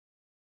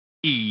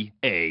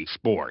EA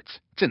Sports.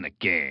 It's in the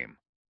game.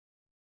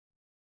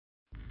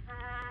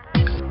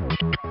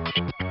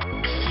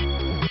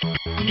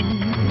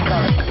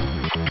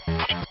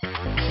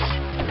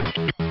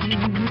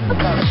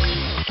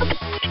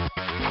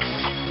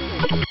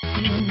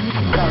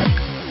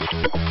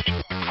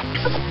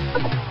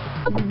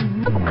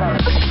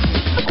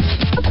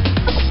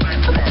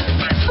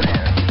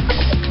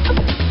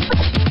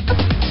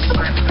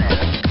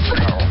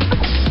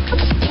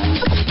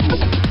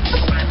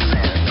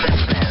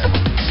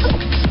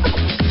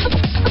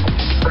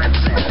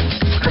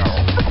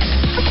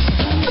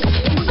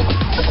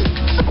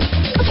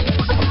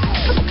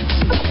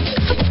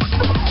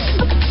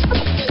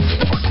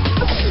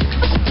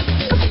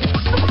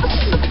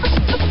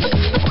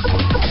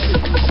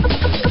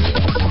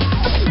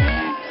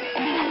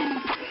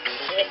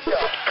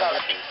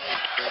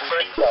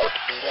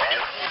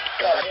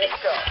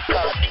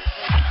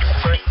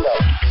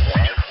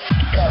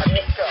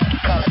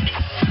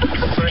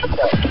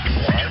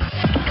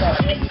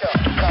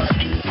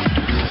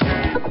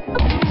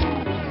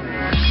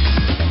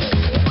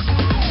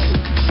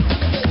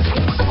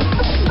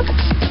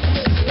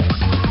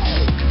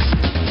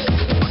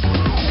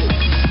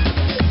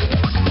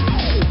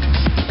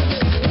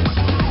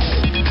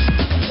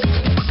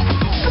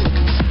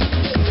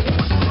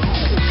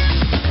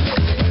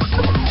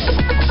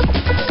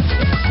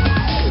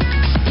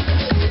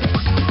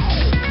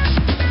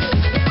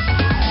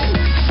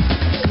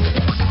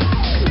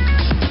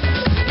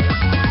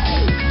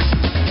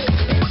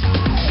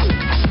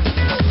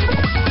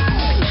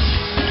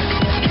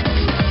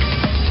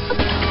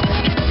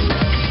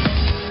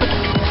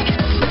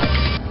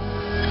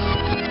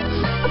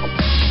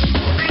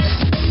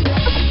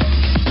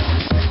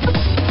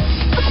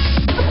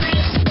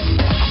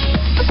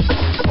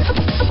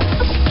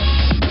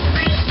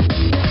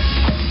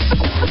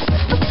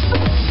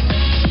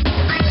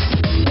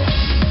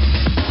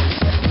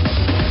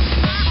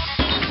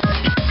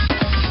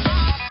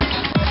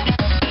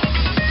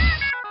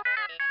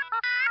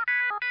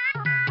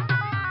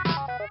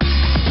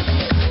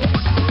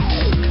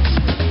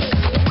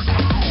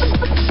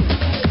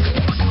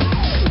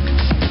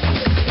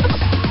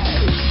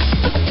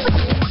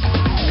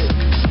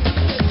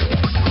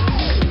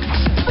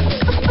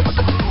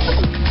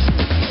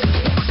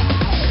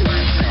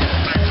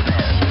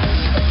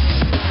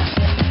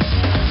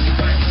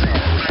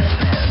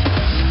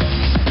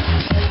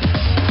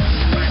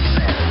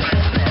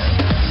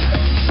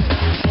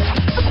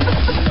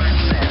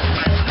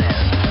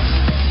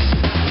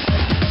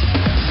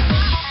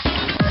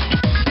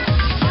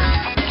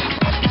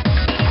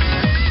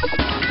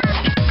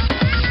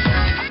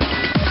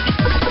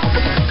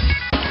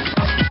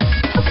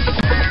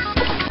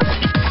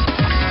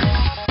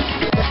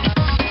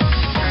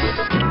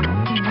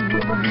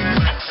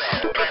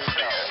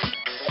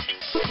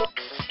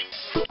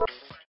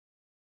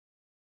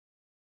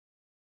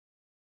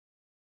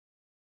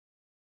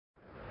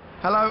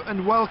 Hello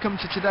and welcome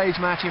to today's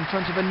match in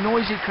front of a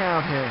noisy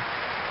crowd here.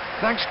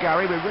 Thanks,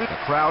 Gary. We're really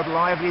the crowd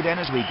lively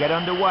then as we get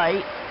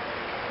underway.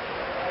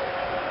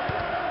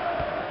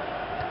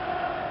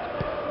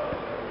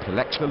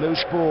 Collects the loose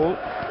ball.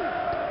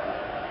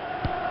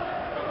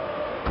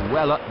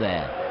 Well up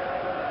there.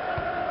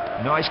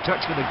 Nice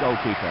touch for the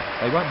goalkeeper.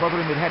 They won't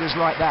bother him with headers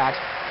like that.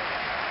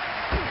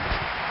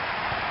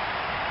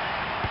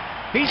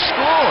 He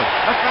scored!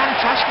 A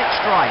fantastic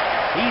strike.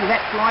 He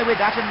let fly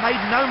with that and made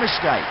no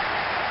mistake.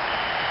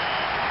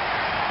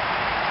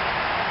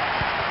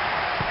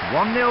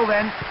 1-0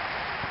 then.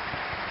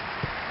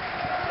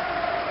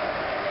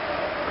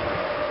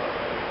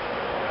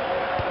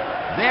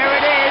 There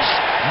it is.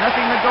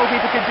 Nothing the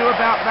goalkeeper could do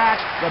about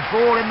that. The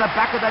ball in the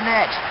back of the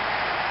net.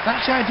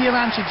 That's the ideal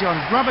answer, John.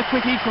 Grab a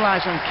quick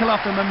equaliser and kill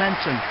off the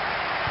momentum.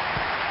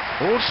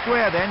 All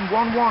square then,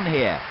 1-1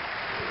 here.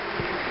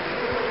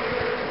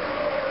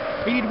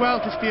 He did well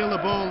to steal the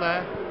ball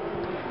there.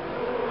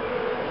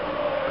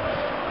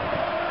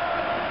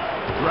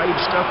 Brave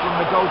stuff from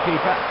the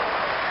goalkeeper.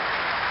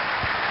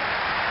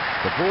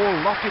 The ball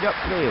lofted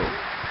upfield.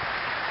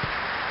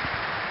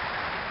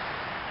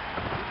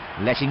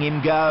 Letting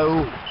him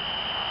go.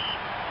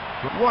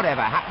 But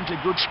whatever happened to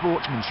good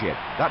sportsmanship?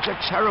 That's a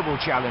terrible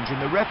challenge and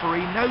the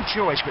referee no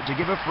choice but to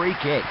give a free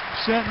kick.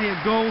 Certainly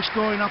a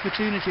goal-scoring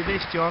opportunity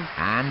this, John.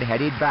 And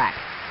headed back.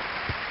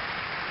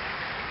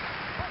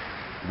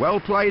 Well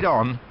played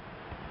on.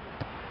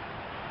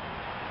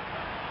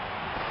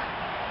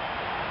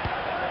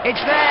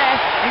 It's there!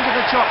 Into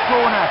the top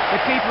corner.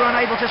 The keeper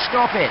unable to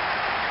stop it.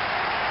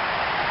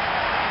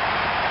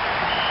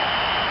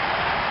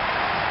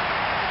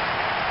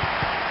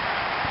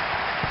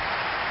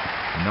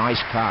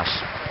 Nice pass.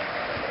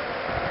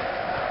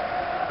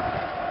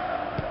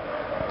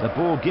 The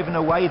ball given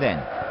away then.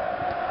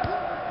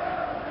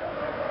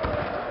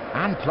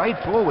 And played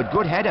forward,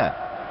 good header.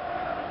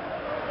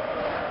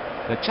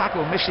 The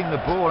tackle missing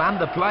the ball and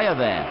the player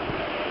there.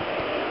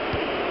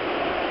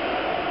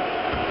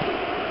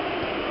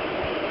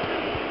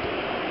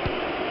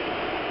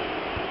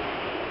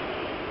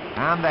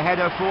 And the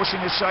header forcing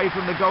a save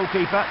from the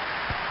goalkeeper.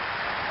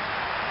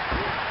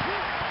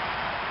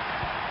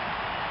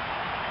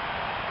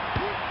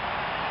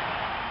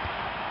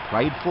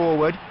 Played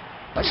forward.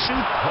 A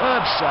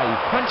superb save,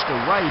 punched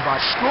away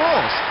by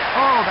Scores.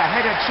 Oh, the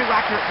header too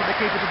accurate for the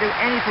keeper to do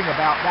anything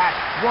about that.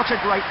 What a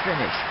great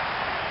finish.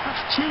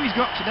 That's 2 he's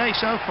got today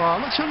so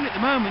far. Looks hungry at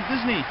the moment,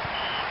 doesn't he?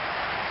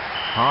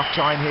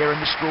 Half-time here and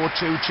the score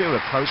 2-2,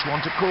 a close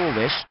one to call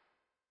this.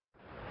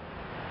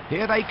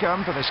 Here they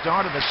come for the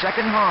start of the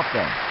second half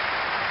then.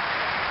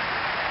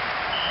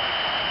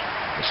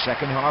 The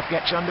second half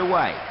gets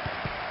underway.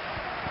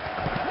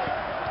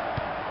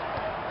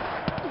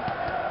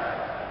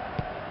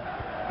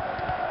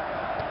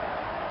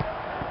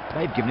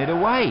 They've given it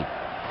away.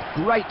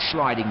 Great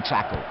sliding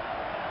tackle.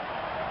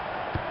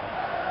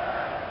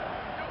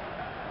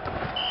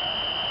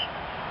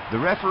 The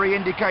referee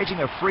indicating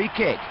a free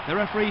kick. The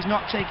referee's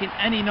not taking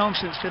any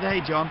nonsense today,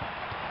 John.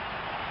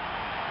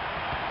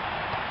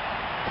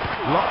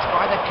 Blocked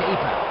by the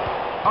keeper.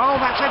 Oh,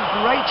 that's a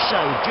great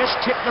save. Just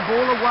tipped the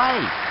ball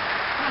away.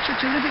 That's a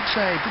terrific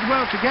save. Did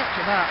well to get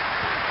to that.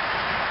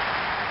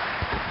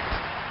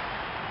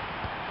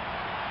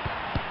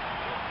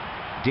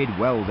 Did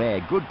well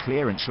there. Good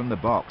clearance from the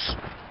box.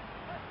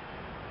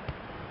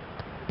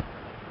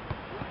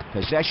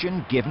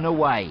 Possession given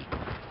away.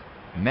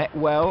 Met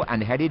well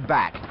and headed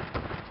back.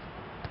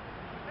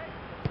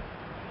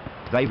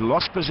 They've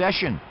lost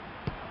possession.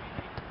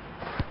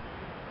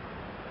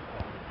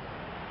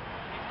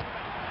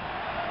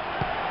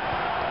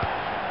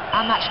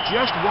 And that's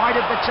just wide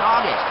of the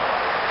target.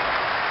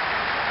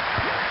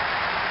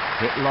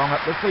 Hit long up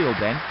the field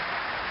then.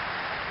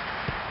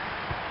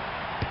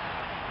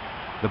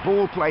 The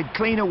ball played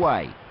clean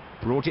away.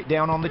 Brought it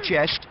down on the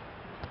chest.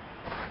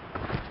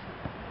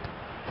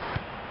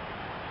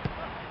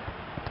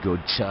 Good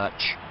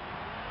touch.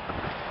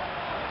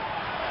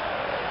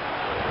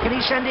 Can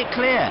he send it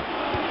clear?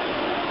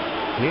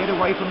 Cleared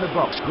away from the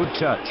box. Good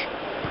touch.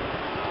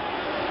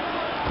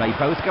 They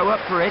both go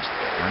up for it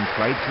and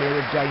played clear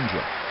of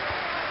danger.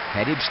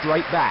 Headed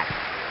straight back.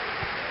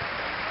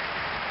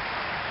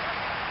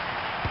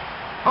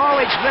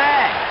 Oh, it's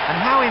there! And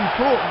how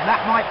important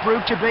that might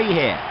prove to be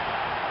here.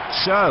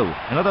 So,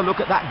 another look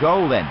at that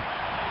goal then.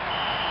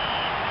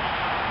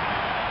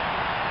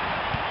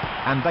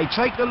 And they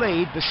take the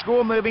lead, the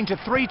score moving to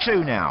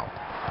 3-2 now.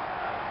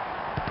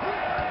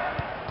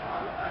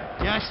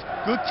 Yes,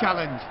 good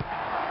challenge.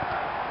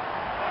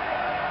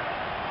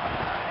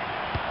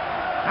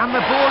 And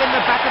the ball in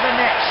the back of the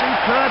net,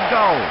 superb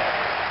goal.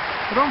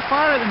 They're on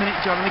fire at the minute,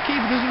 John, and the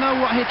keeper doesn't know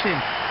what hit him.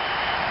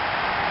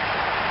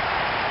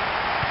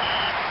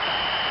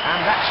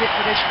 And that's it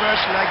for this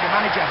first leg. The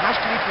manager has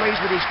to be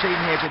pleased with his team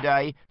here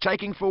today,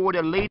 taking forward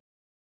a lead.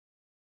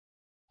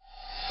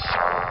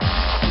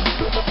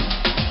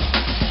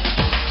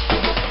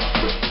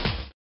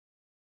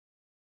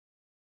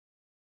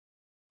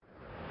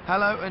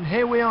 Hello, and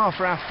here we are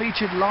for our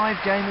featured live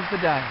game of the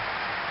day.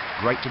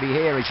 Great to be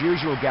here as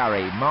usual,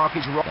 Gary. Mark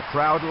is right. The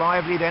crowd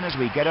lively then as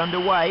we get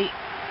underway.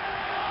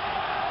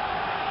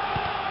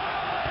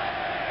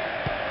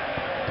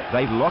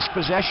 They've lost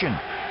possession.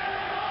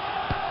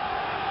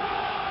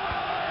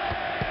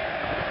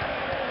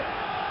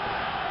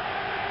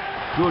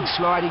 Good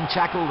sliding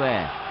tackle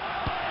there.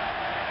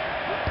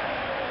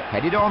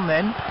 Headed on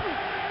then.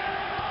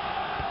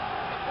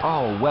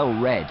 Oh, well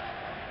read.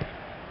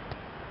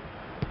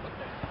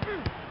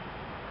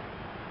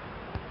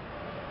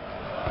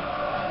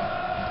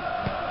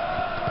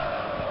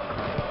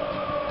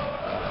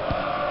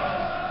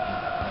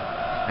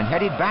 And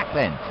headed back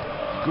then.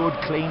 Good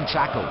clean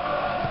tackle.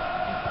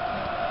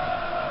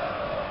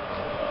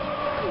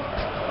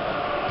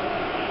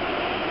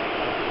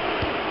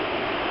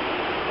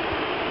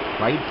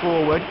 Played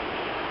forward.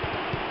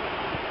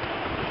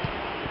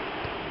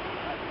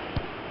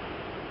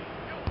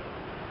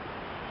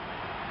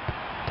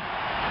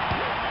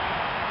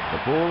 The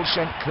ball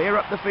sent clear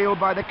up the field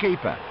by the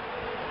keeper.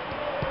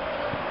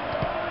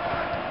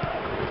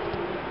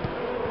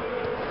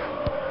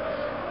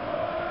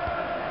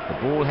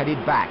 The ball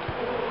headed back.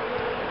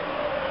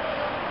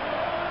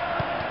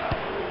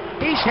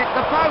 He's hit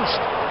the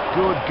post.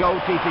 Good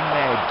goalkeeping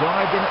there.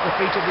 Dived in at the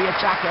feet of the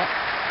attacker.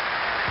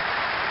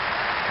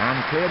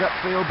 And cleared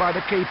upfield by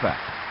the keeper.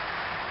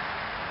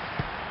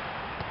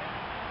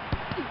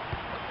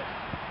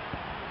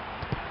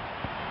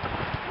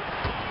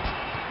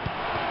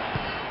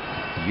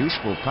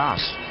 Useful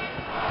pass.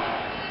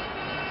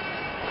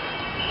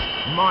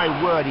 My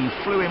word, he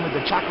flew in with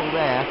the tackle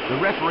there.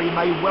 The referee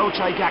may well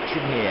take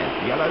action here.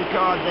 Yellow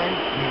card then.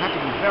 You have to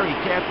be very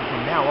careful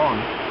from now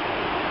on.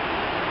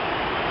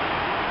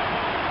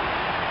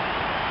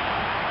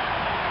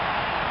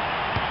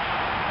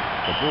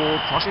 The ball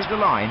crosses the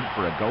line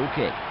for a goal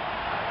kick.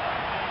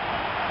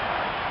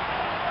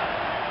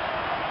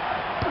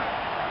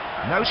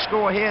 No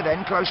score here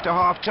then, close to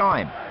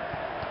half-time.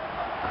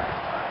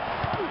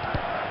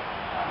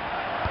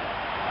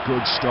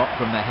 Good stop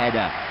from the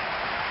header.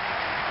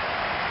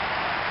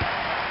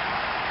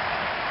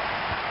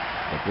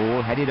 The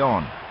ball headed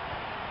on.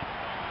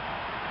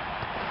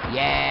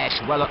 Yes,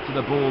 well up for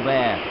the ball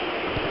there.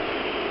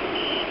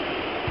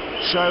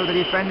 So the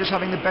defenders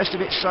having the best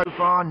of it so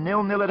far,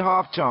 0-0 at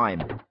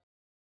half-time.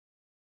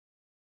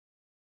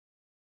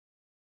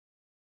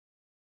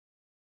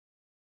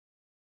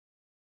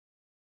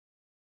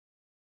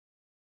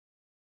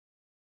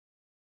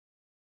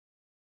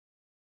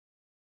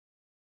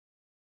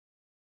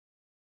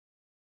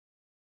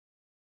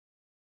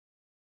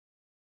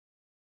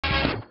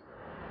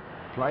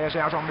 Players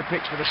out on the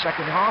pitch for the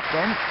second half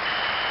then.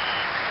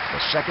 The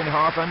second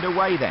half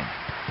underway then.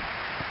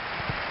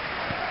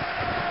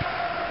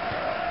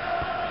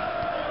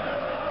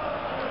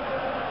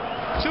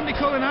 Somebody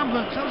call an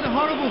ambulance. That was a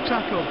horrible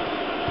tackle.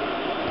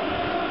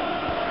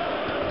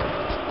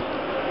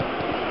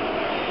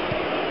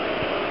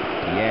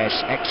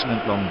 Yes,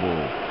 excellent long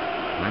ball.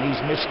 And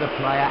he's missed the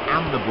player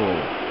and the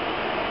ball.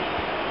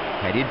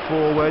 Headed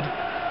forward.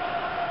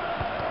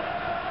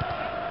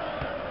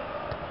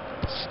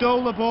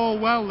 Stole the ball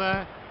well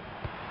there.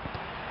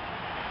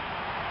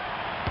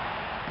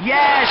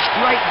 Yes,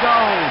 great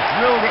goal.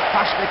 Drilled it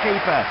past the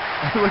keeper,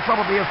 who would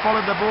probably have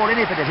followed the ball in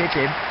if it had hit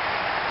him.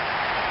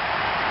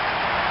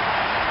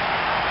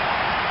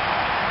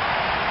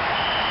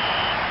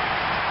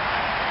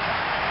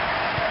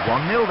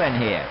 "1-0 then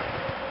here.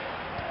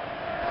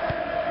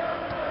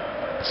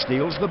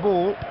 Steals the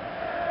ball.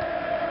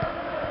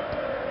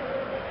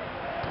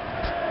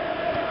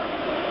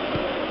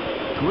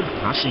 Good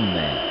passing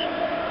there.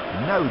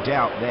 No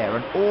doubt there,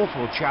 an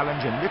awful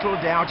challenge, and little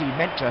doubt he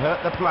meant to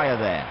hurt the player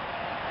there.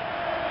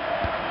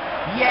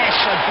 Yes,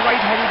 a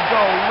great headed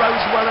goal.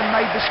 Rose well and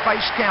made the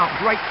space count.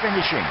 Great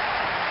finishing.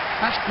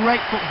 That's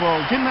great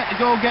football. Didn't let the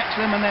goal get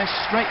to them and they're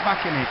straight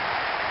back in it.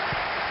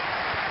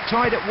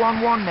 Tied at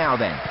 1-1 now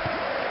then.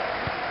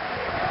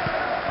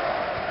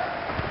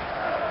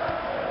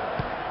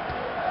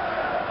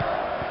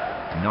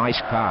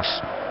 Nice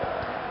pass.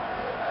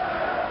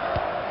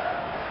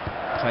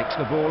 Takes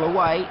the ball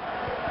away.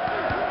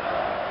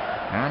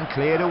 And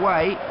cleared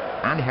away.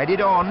 And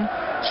headed on.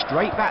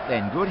 Straight back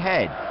then. Good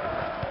head.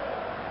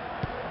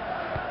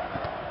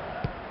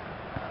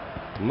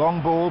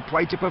 Long ball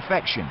played to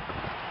perfection.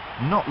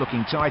 Not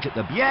looking tight at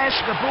the... Yes,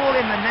 the ball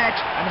in the net.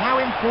 And how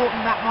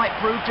important that might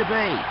prove to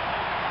be.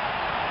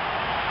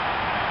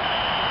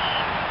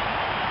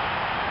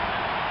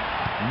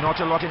 Not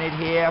a lot in it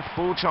here.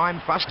 Full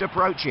time, fast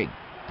approaching.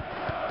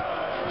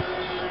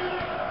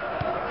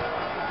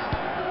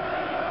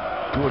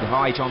 Good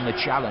height on the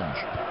challenge.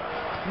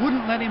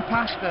 Wouldn't let him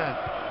pass there.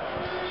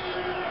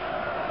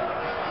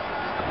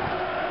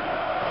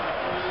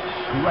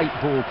 Great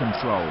ball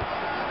control.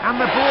 And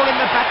the ball in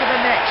the back of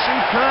the net.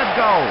 Superb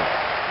goal.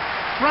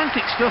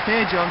 Frantic stuff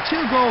here, John.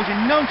 2 goals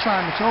in no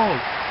time at all.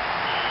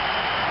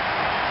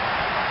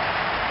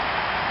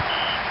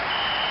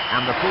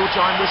 And the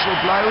full-time whistle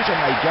blows and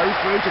they go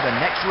through to the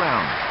next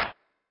round.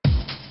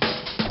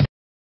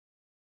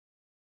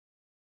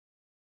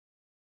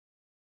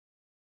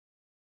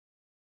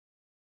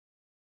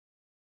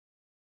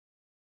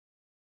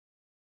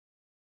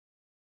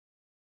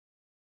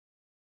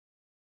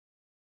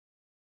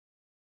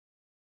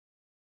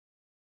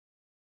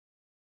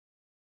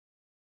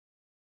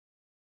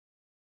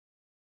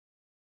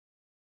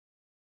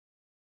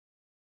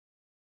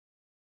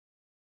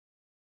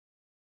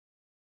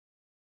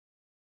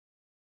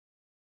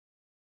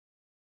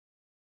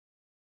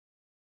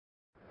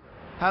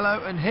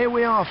 Hello, and here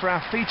we are for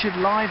our featured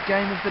live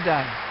game of the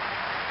day.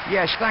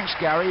 Yes, thanks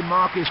Gary.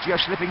 Mark is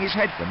just slipping his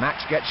head. The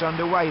match gets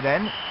underway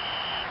then.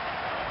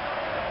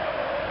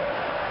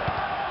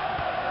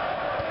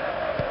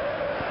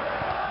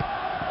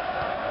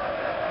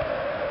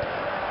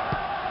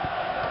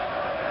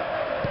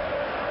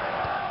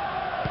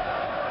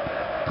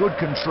 Good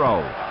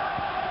control.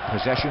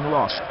 Possession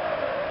lost.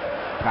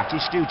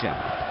 Batistuta.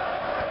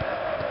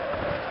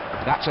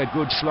 That's a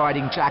good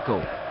sliding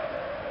tackle.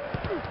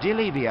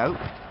 Dilivio.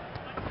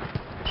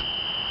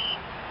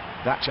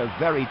 That's a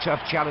very tough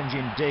challenge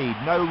indeed.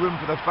 No room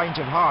for the faint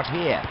of heart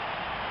here.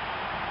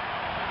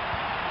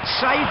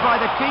 Saved by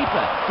the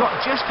keeper.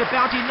 Got just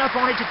about enough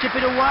on it to tip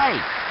it away.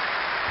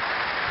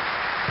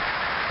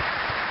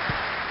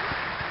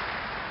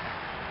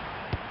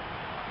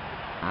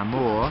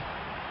 Amour.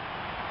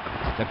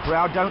 The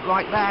crowd don't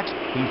like that.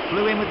 He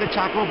flew in with the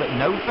tackle, but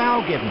no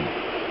foul given.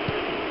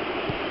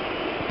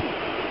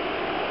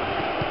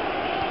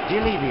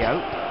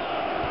 Dilivio.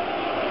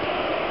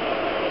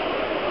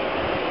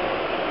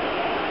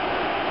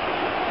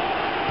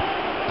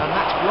 And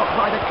that's blocked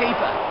by the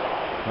keeper.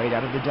 Played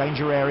out of the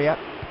danger area.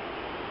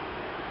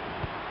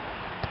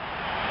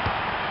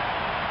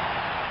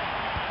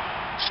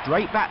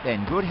 Straight back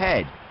then, good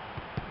head.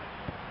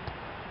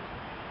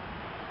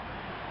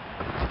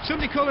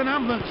 Somebody call an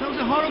ambulance. That was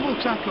a horrible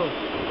tackle.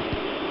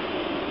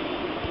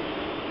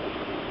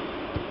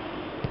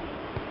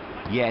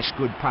 Yes,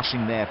 good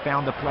passing there.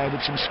 Found the player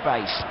with some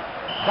space.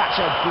 That's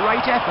a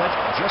great effort,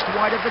 just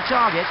wide of the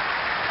target.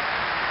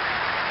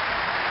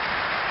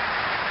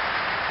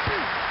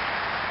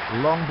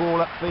 Long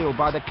ball upfield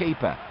by the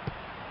keeper.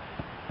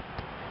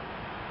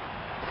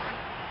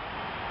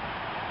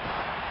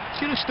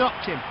 Should have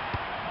stopped him.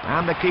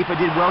 And the keeper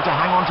did well to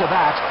hang on to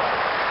that.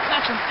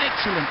 That's an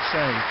excellent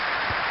save.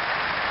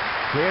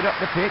 Cleared up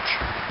the pitch.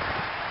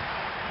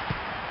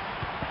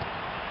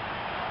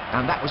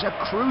 And that was a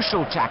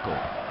crucial tackle.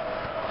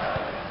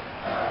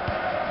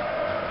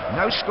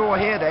 No score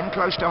here then,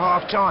 close to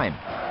half-time.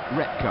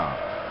 Repcar.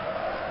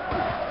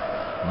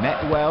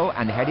 Met well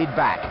and headed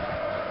back.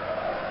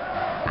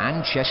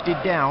 And chested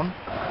down.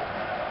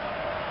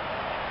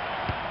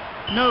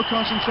 No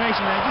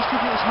concentration there, just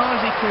took it as hard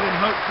as he could and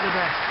hoped for the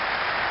best.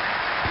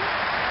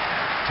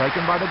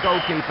 Taken by the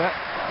goalkeeper.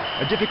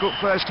 A difficult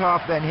first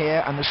half then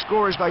here, and the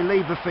score as they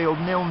leave the field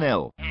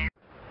 0-0.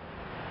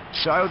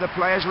 So the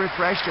players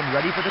refreshed and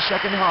ready for the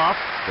second half.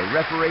 The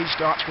referee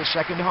starts the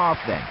second half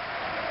then.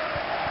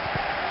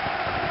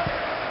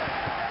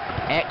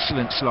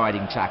 Excellent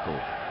sliding tackle.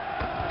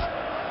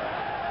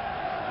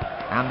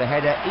 And the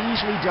header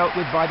easily dealt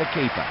with by the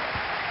keeper.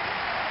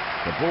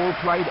 The ball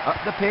played up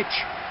the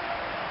pitch.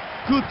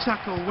 Good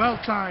tackle, well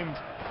timed.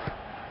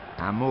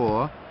 And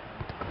more.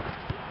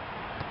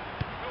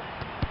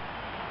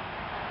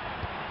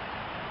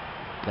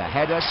 The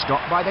header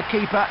stopped by the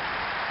keeper.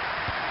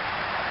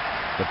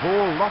 The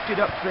ball lofted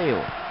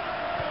upfield.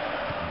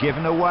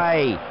 Given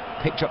away.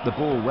 Picked up the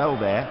ball well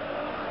there.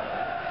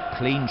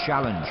 Clean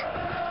challenge.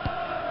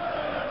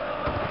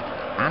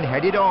 And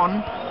headed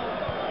on.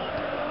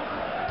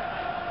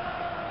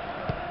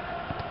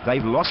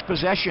 They've lost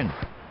possession.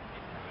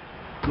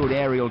 Good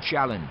aerial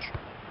challenge.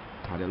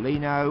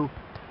 Padalino.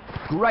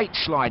 Great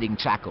sliding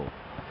tackle.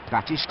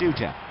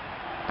 Batistuta.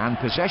 And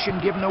possession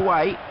given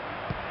away.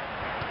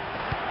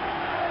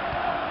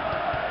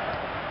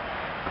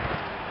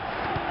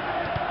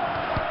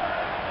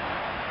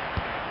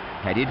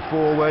 Headed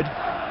forward.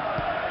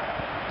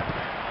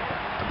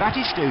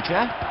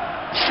 Batistuta.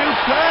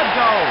 Superb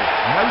goal.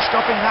 No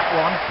stopping that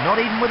one, not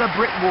even with a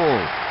brick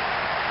wall.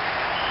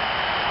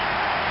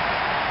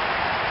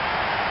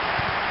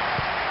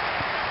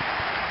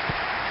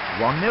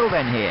 "1-0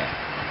 then here.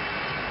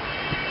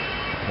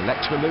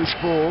 Collects the loose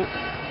ball.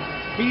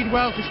 He did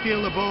well to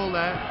steal the ball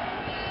there.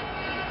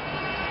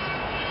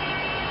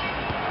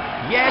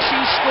 Yes,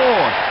 he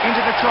scored.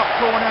 Into the top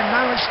corner,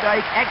 no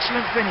mistake,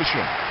 excellent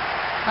finishing.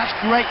 That's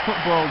great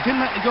football. Didn't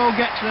let the goal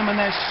get to them and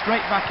they're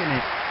straight back in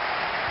it.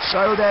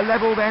 So they're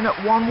level then at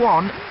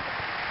 1-1.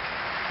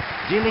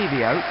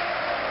 Dilivio.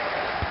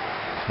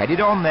 Headed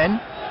on then.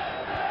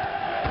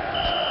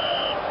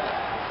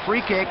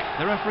 Free kick.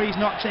 The referee's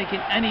not taking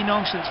any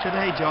nonsense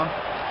today, John.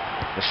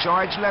 The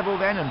sides level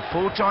then and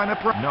full-time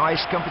approach.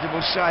 Nice,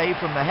 comfortable save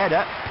from the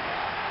header.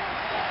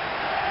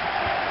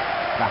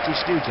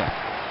 Batistuta.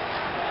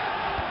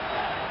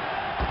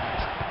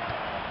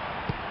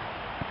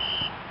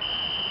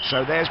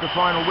 So there's the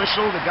final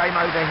whistle, the game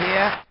over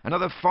here.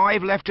 Another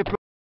 5 left to play.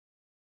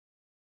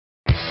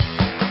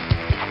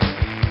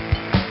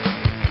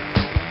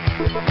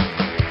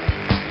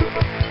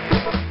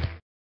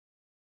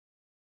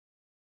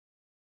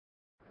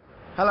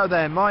 Hello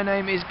there, my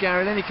name is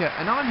Gary Lineker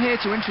and I'm here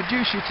to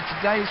introduce you to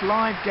today's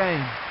live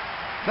game.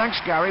 Thanks,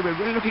 Gary. We're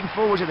really looking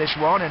forward to this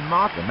one, and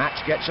Mark, the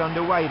match gets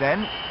underway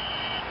then.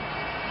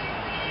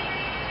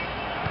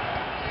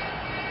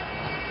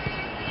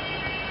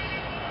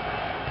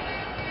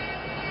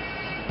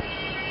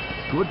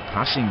 Good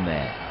passing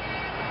there.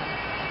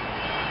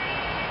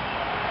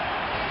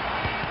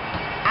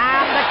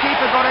 And the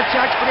keeper got a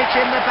touch, but it's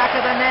in the back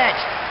of the net.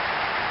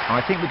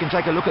 I think we can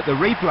take a look at the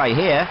replay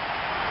here.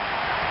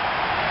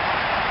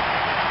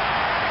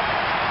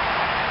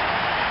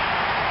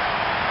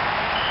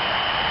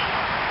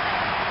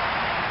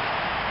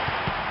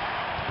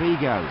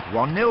 Vigo,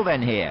 1-0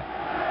 then here.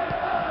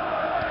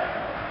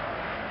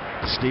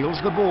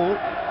 Steals the ball.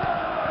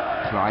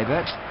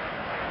 Kluivert.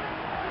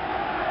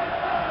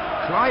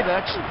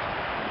 Kluivert.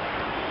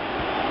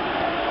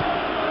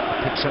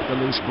 Picks up the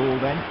loose ball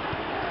then.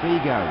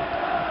 Vigo.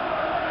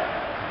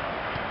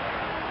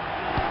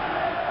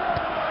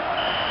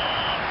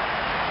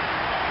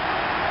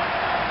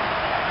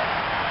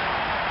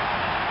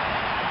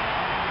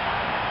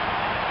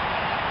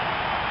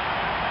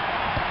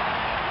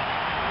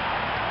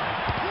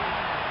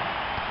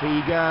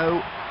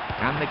 Vigo,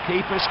 and the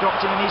keeper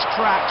stopped him in his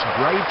tracks.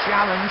 Brave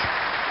challenge.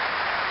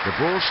 The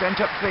ball sent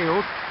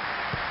upfield.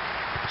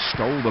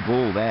 Stole the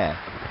ball there.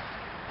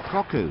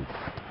 Koku.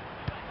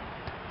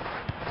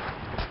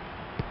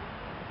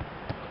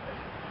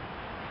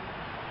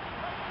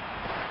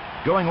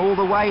 Going all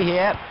the way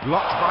here,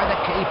 blocked by the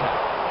keeper.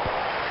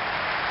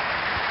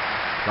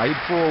 Played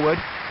forward.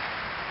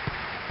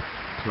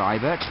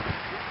 Kluivert.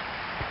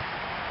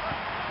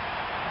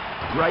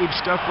 Brave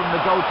stuff from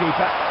the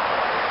goalkeeper.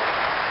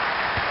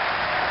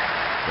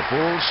 The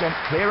ball sent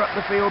clear up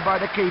the field by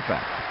the keeper.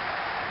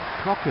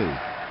 Koku.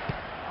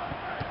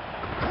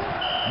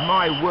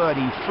 My word,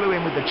 he flew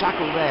in with the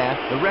tackle there.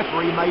 The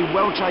referee may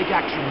well take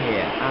action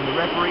here. And the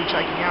referee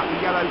taking out the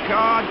yellow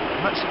card,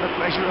 much to the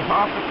pleasure of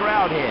half the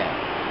crowd here.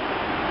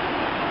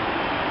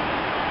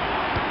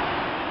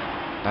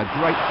 A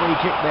great free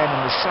kick then,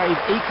 and the save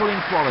equal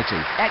in quality.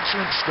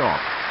 Excellent stop.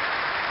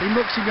 He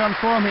looks to be on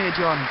form here,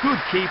 John.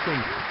 Good keeping.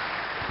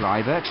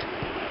 Kluivert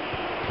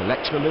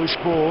collects the loose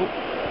ball.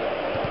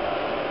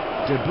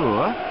 De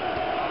Boer.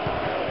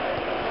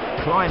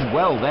 Climbed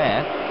well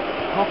there.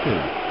 Koku.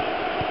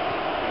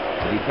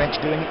 The defence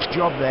doing its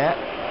job there.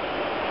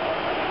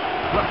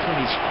 Plucked from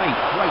his feet.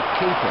 Great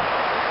keeping.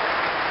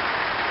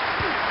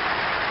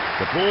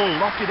 The ball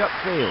lofted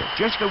upfield.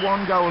 Just the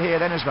one goal here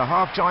then as the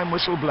half-time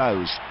whistle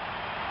blows.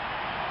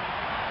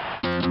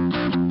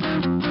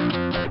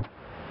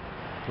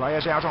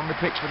 Players out on the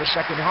pitch for the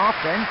second half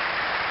then.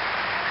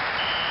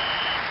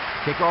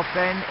 Kick-off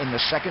then in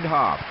the second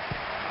half.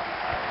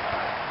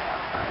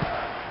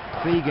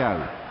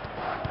 Figo.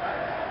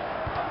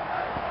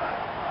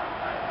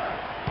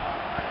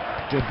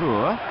 De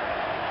Boer.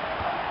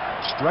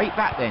 Straight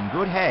back then,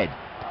 good head.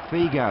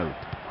 Figo.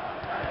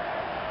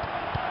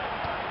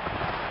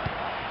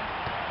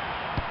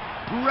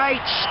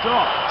 Great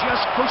stop,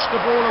 just pushed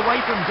the ball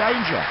away from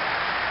danger.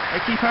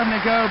 They keep having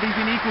a go, but he's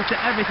been equal to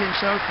everything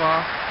so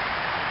far.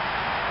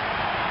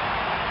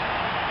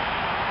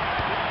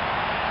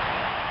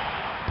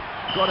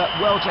 Got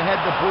up well to head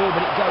the ball,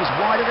 but it goes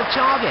wide of the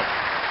target.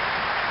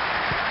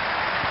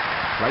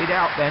 Played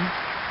out then.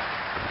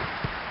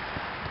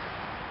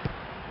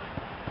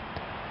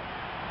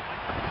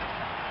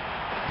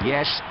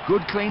 Yes,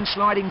 good clean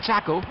sliding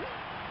tackle.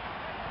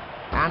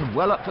 And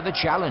well up for the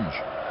challenge.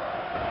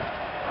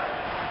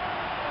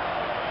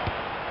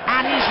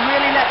 And he's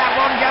really let that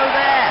one go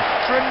there.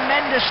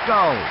 Tremendous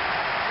goal.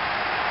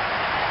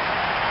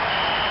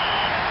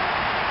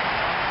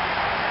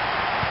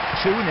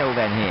 Two 2-0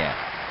 then here.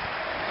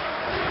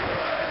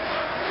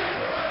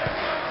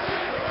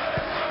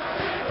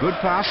 Good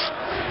pass.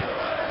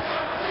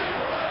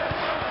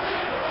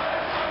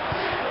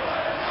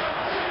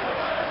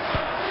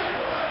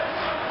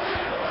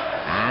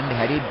 And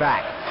headed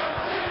back.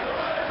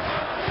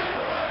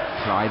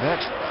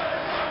 Private.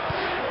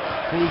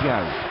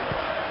 Figo.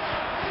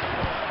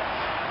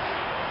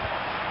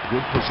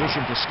 Good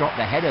position to stop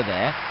the header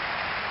there.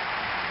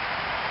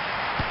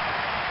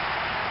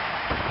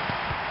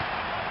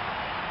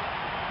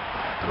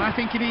 And I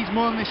think he needs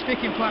more than a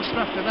sticking plaster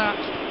after that.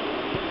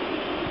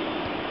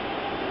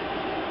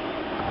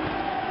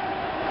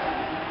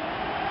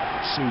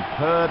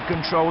 Superb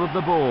control of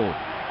the ball.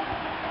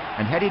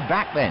 And headed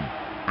back then.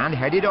 And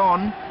headed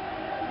on.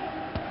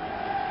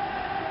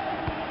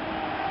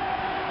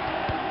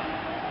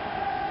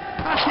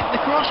 That's hit the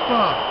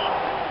crossbar.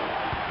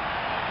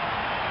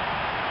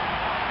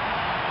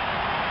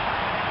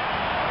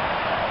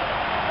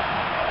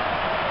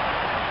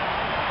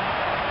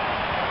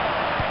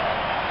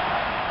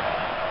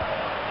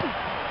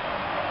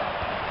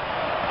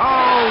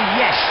 Oh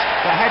yes,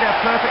 the header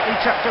perfectly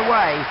tucked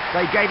away.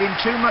 They gave him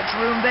too much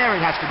room there,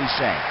 it has to be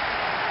said.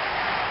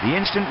 The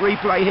instant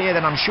replay here,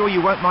 then I'm sure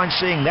you won't mind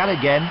seeing that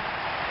again.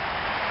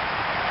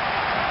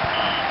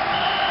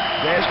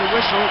 There's the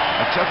whistle.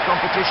 A tough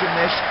competition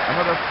this.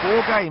 Another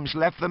 4 games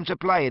left them to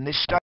play in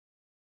this stage.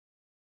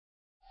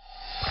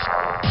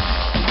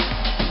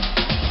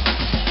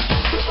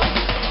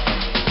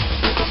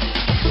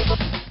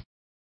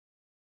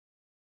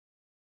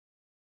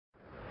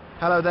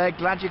 Hello there,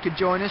 glad you could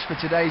join us for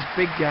today's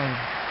big game.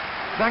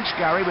 Thanks,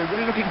 Gary. We're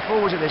really looking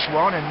forward to this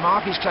one, and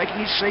Mark is taking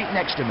his seat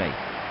next to me.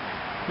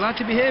 Glad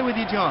to be here with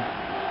you, John.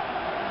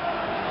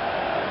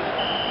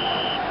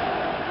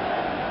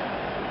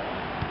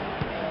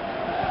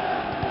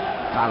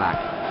 Ballack.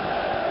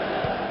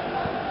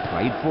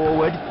 Played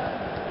forward.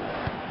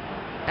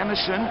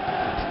 Emerson.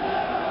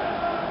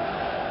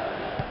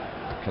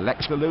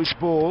 Collects the loose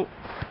ball.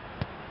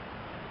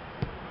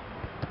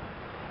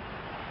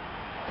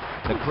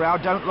 The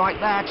crowd don't like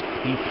that.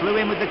 He flew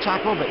in with the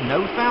tackle, but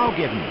no foul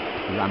given.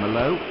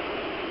 Ramelow.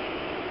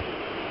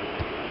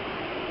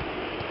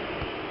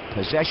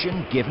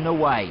 Possession given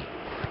away.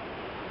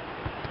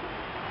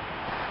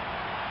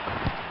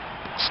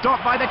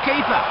 Stopped by the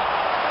keeper.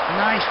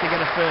 Nice to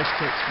get a first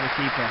touch for the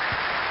keeper.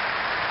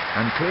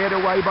 And cleared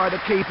away by the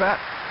keeper.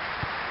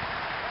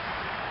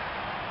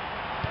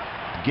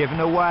 Given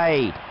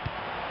away.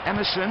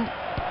 Emerson.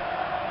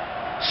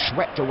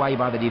 Swept away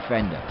by the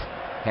defender.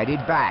 Headed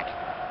back.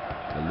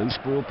 The loose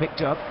ball picked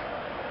up.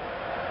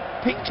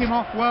 Picked him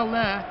off well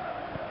there.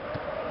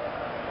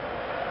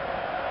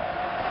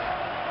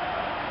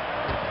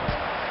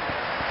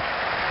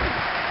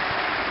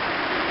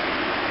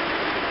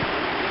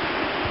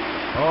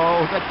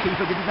 Oh, the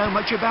keeper didn't know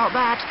much about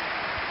that.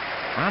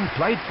 And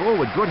played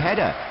forward, good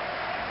header.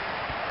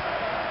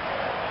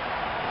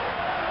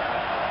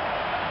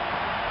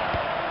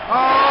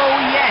 Oh,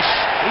 yes!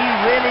 He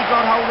really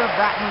got hold of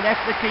that and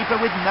left the keeper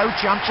with no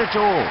chance at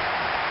all.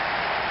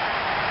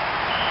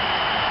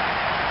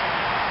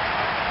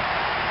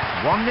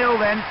 1-0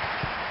 then.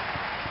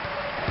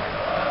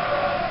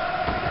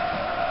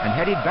 And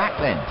headed back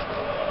then.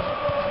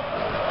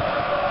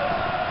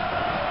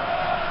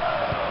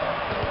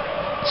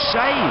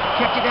 Save,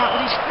 kept it out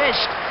with his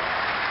fist.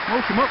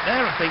 Woke him up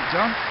there, I think,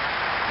 John.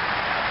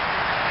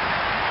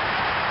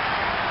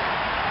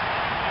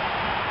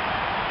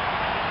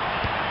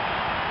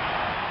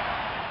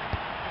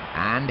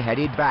 And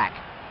headed back.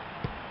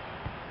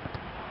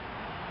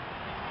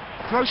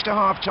 Close to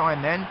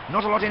half-time then,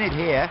 not a lot in it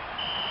here.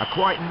 A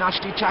quite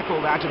nasty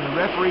tackle that, and the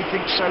referee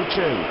thinks so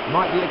too.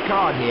 Might be a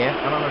card here,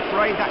 and I'm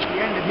afraid that's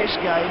the end of his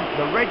game.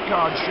 The red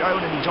card's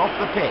shown and he's off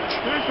the pitch.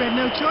 The referee had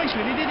no choice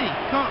really, did he?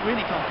 Can't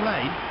really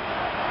complain.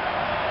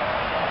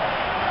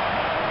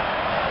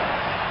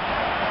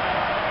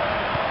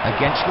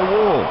 Against the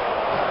wall.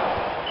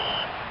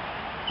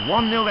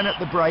 1-0 then at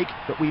the break,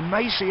 but we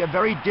may see a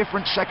very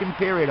different second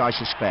period, I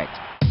suspect.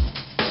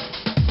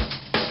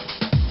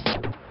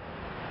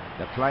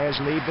 The players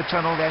leave the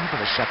tunnel then for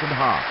the second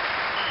half.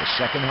 The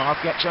second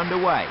half gets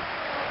underway.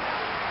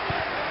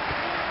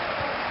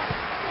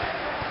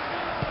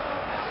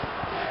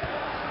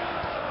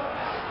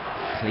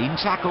 Clean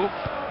tackle.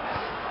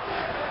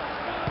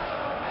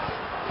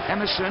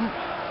 Emerson.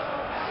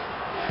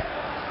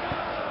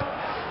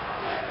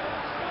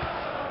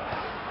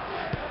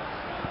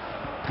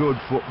 Good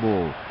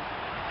football.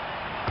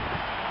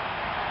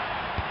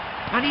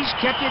 And he's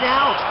kept it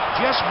out.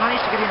 Just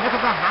managed to get enough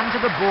of a hand to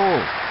the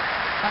ball.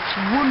 That's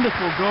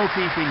wonderful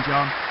goalkeeping,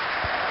 John.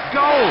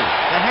 Goal!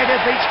 The header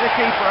beats the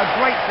keeper. A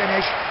great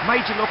finish.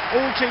 Made it look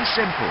all too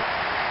simple.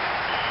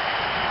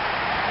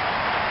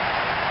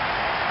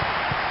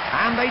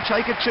 And they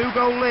take a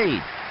 2-goal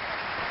lead.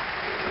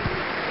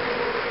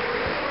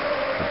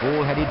 The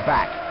ball headed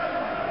back.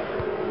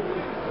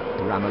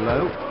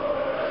 Ramelow.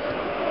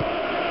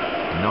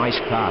 Nice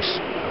pass.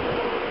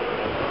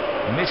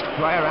 Missed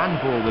player and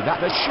ball with that.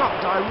 The shot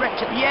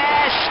directed.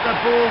 Yes! The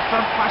ball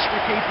thumped past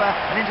the keeper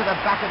and into the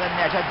back of the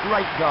net. A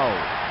great goal.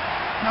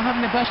 Not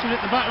having the best of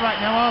it at the back right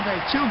now, are they?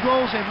 2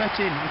 goals they've let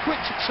in quick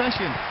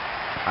succession.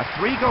 A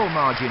 3-goal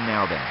margin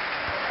now then.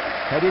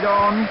 Headed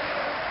on.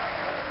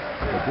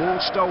 The ball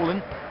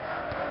stolen.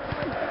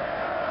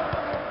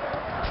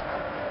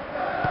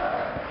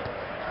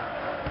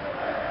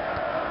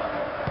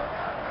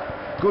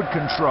 Good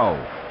control.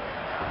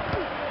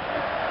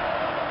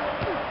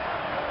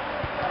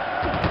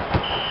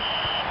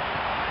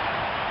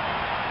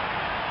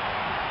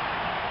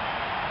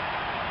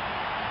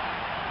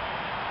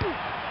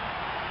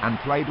 And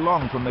played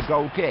long from the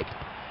goal kick.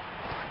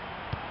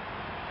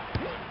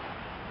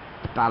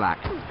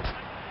 Ballack.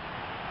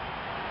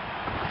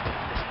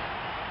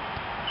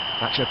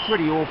 That's a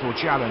pretty awful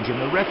challenge,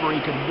 and the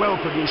referee can well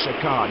produce a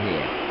card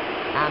here.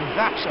 And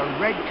that's a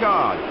red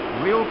card.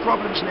 Real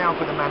problems now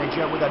for the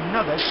manager with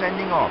another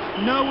sending off.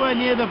 Nowhere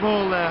near the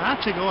ball there. Had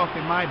to go off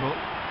in my book.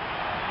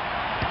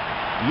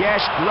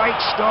 Yes,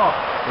 great stop.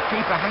 The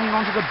keeper hanging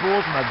on to the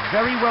ball from a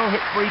very well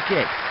hit free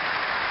kick.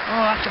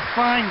 Oh, that's a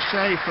fine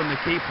save from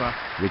the keeper.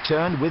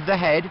 Returned with the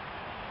head.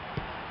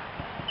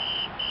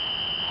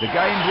 The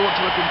game brought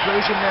to a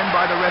conclusion then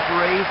by the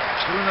referee.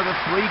 Still another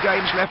 3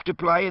 games left to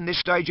play in this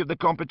stage of the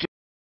competition.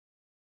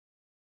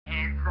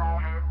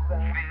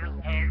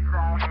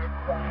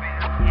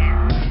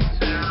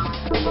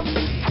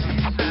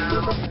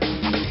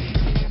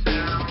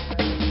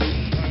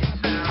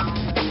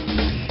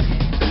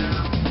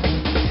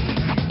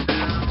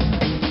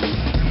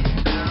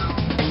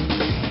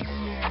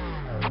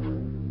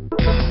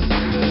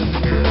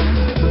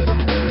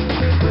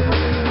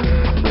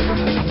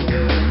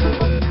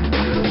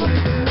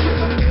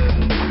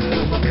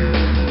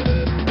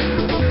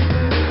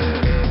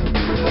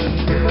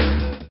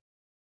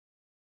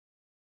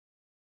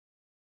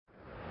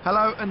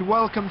 Hello and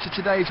welcome to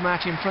today's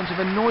match in front of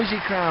a noisy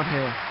crowd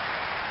here.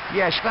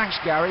 Yes, thanks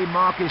Gary.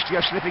 Mark is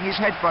just slipping his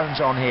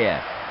headphones on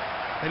here.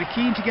 They'll be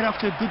keen to get off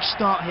to a good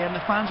start here, and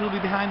the fans will be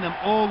behind them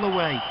all the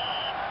way.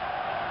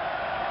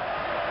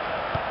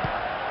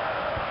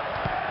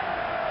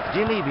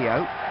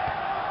 Dilivio.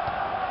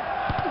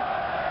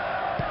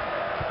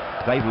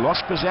 They've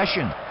lost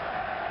possession.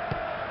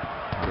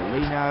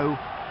 Molino.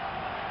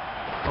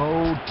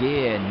 Oh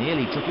dear,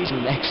 nearly took his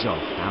legs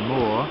off.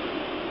 Amor.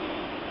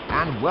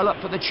 And well up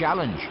for the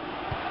challenge.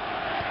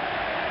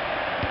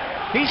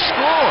 He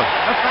scored!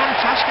 A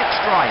fantastic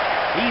strike.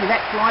 He let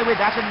fly with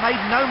that and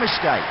made no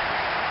mistake.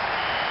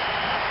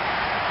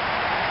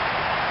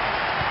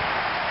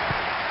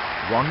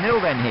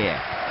 1-0 then here.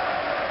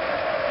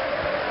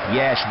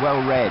 Yes,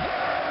 well read.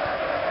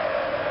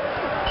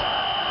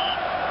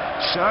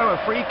 So, a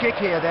free kick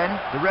here then.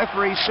 The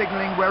referee's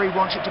signalling where he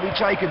wants it to be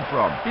taken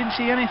from. Didn't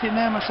see anything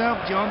there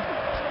myself, John.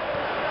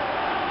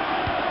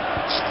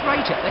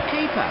 Straight at the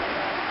keeper.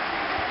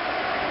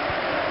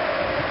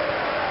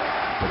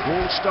 The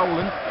ball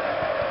stolen.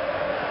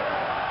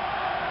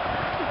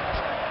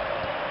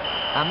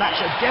 And that's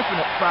a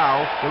definite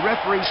foul. The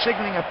referee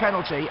signalling a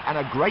penalty and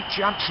a great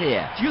chance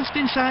here. Just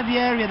inside the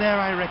area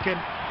there, I reckon.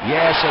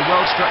 Yes, a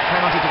well-struck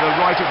penalty to the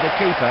right of the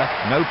keeper.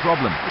 No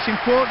problem. It's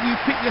important you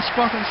pick your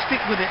spot and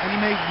stick with it, and he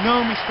made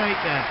no mistake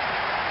there.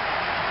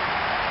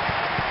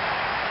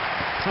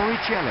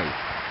 Torricelli.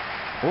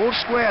 All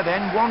square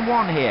then,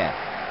 1-1 here.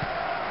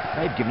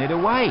 They've given it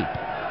away.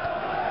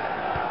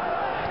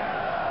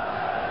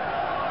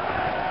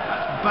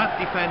 Bad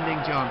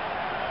defending, John.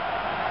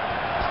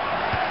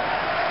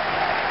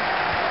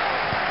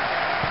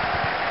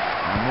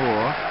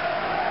 Amor.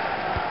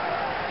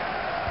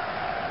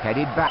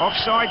 Headed back.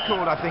 Offside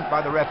called, I think, by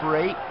the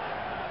referee.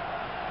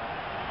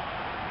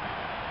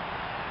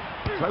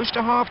 Close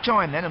to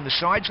half-time then, and the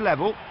side's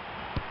level.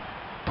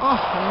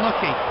 Oh,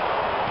 unlucky.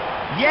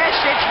 Yes,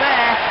 it's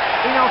there.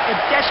 In off the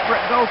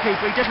desperate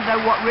goalkeeper. He doesn't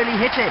know what really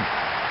hit him.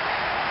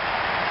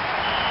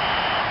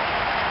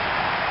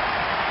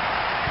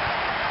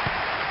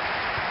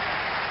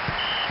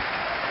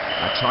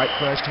 tight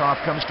first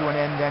half comes to an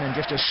end then, and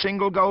just a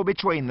single goal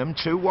between them.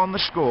 2-1 the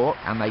score,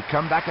 and they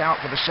come back out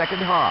for the second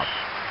half.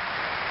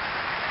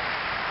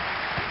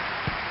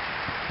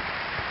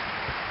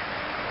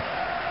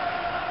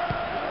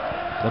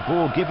 The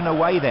ball given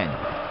away then.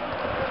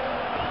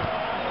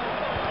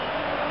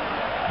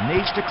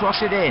 Needs to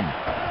cross it in.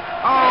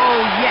 Oh,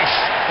 yes!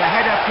 The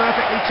header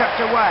perfectly tucked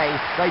away.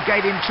 They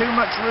gave him too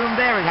much room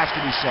there, it has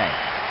to be said.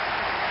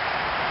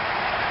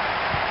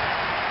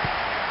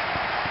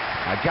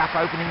 A gap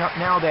opening up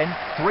now then.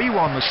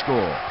 3-1 the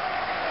score.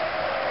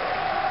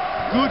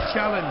 Good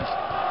challenge.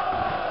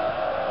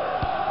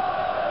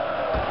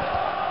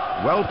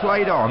 Well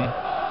played on.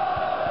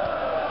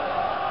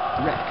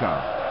 Repko.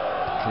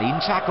 Clean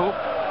tackle.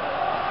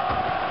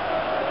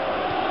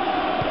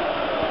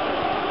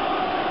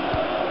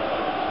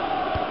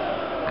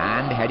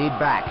 And headed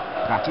back.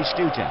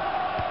 Batistuta.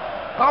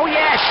 Oh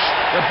yes!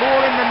 The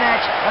ball in the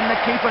net and the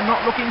keeper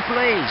not looking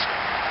pleased.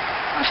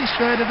 That's his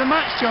third of the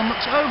match, John.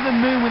 Looks over the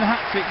moon with a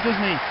hat-trick,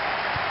 doesn't he?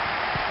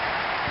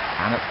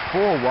 And at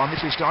 4-1,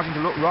 this is starting to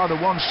look rather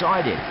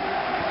one-sided.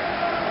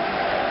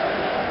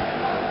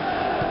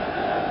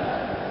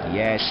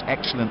 Yes,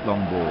 excellent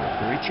long ball.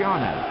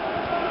 Ricciano.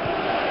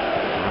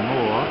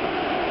 More.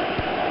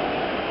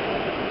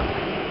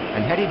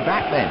 And headed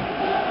back then.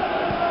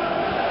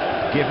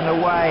 Given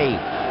away.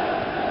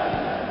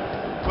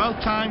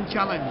 Well-timed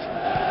challenge.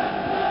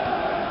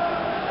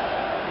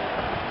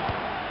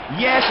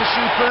 Yes, a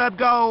superb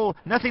goal.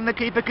 Nothing the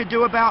keeper could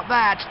do about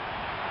that.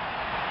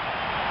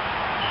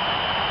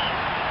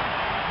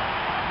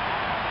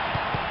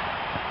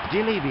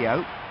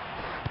 Delivio.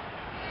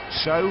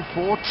 So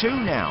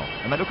 4-2 now,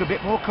 and they look a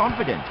bit more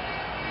confident.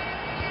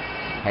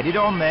 Headed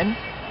on then.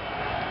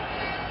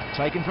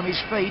 Taken from his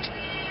feet.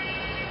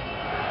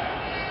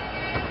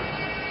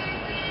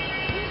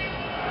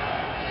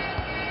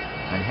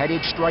 And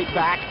headed straight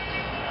back.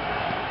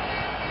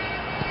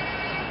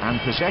 And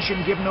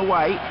possession given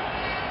away.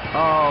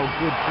 Oh,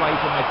 good play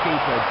from the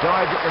keeper.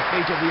 Dived at the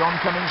feet of the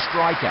oncoming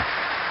striker.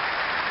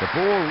 The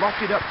ball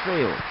lofted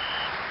upfield.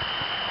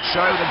 So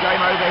the game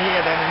over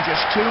here then, and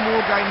just 2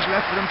 more games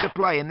left for them to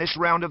play in this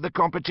round of the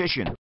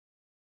competition.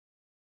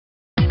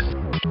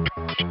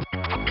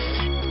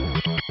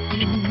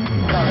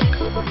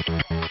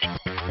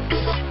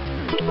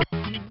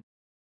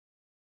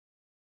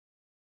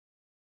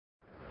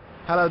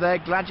 Hello there,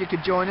 glad you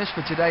could join us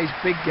for today's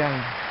big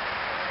game.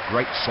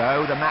 Great,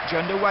 so the match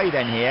underway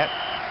then here.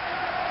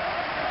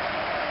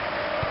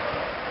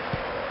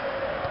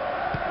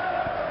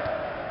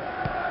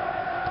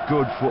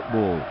 Good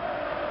football.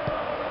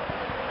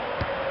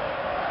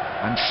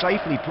 And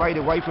safely played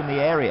away from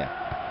the area.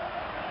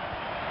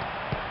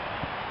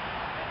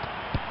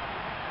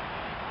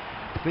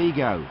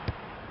 Figo.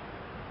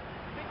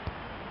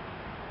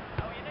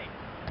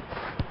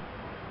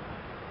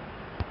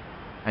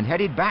 And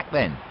headed back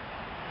then.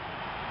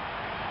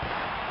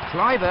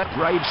 Cliver,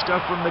 brave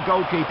stuff from the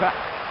goalkeeper.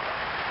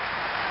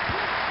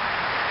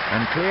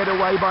 And cleared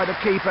away by the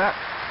keeper.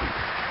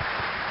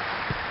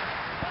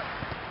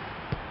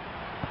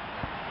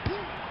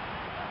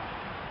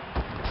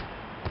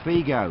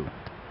 Figo.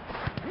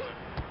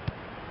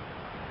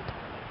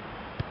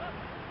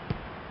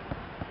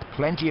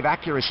 Plenty of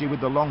accuracy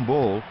with the long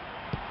ball.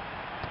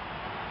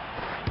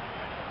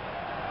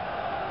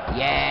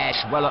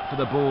 Yes, well up for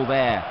the ball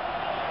there.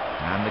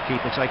 And the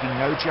keeper taking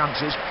no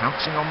chances,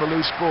 pouncing on the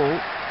loose ball.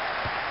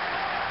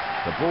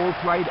 The ball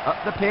played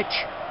up the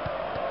pitch.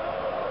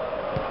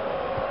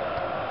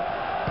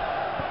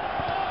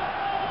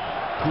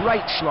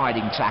 Great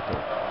sliding tackle.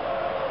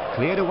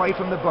 Cleared away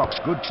from the box,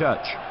 good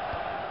touch.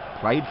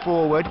 Played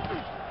forward.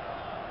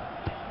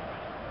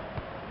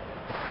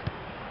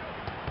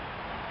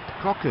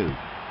 Koku.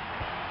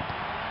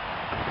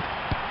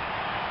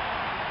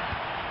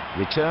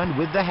 Returned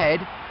with the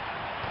head.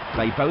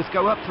 They both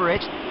go up for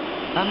it.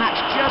 And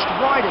that's just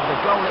wide of the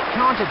goal. It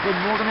can't have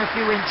been more than a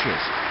few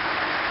inches.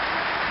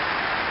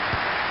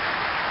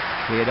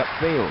 Cleared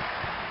upfield.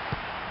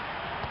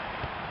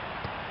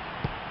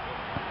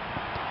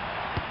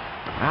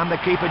 And the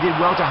keeper did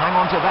well to hang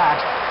on to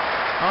that.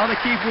 Oh, the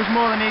keeper was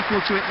more than equal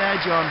to it there,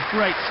 John.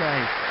 Great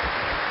save.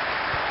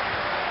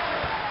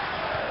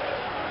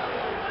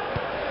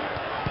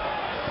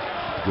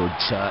 Good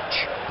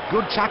touch.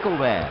 Good tackle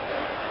there.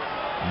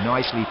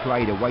 Nicely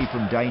played away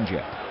from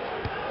danger.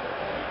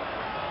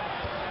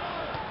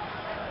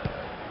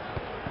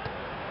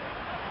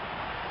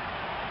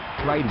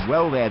 Played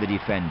well there, the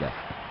defender.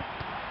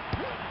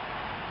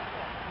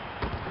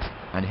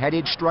 And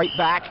headed straight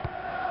back.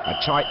 A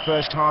tight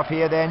first half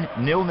here then,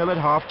 0-0 at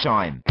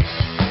half-time.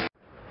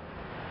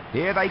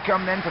 Here they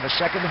come then for the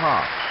second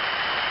half.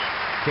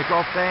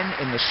 Kick-off then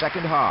in the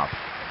second half.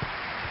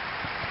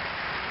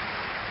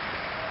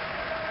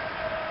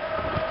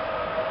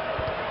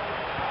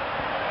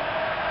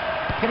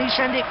 Can he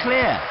send it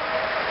clear?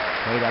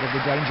 Played out of the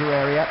danger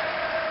area.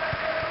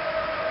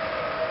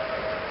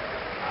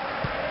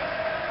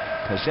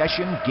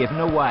 Possession given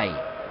away.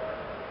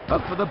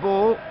 Up for the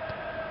ball.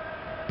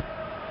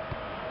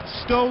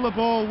 Stole the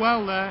ball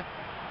well there.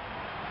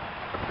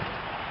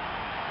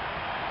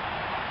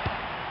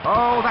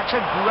 Oh, that's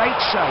a great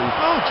save.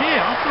 Oh dear,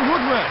 off the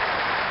woodwork.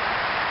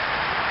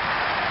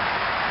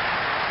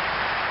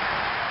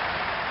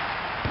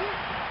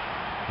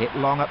 Hit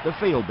long up the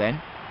field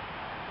then.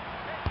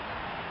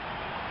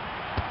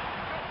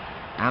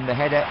 And the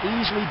header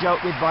easily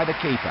dealt with by the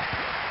keeper.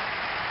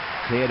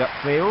 Cleared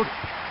upfield.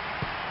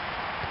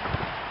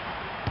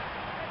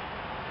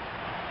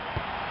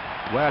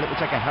 Well, it would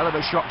take a hell of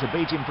a shot to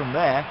beat him from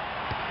there.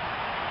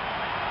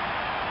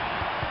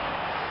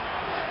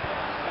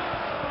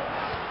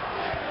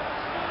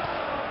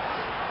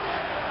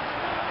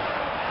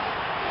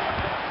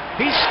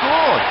 He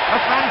scored! A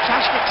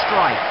fantastic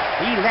strike.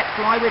 He let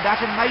fly with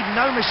that and made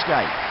no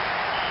mistake.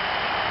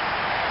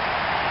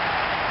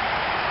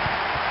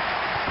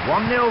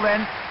 1-0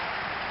 then.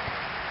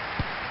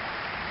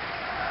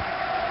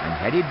 And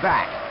headed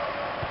back.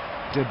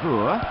 De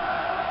Boer.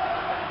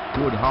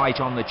 Good height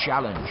on the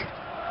challenge.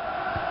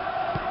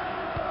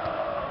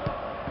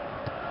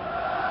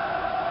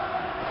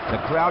 The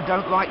crowd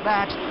don't like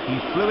that. He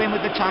flew in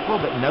with the tackle,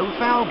 but no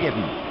foul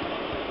given.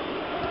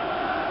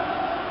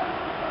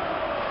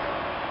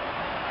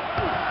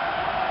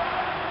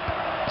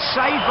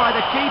 Saved by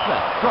the keeper.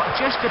 Got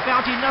just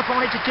about enough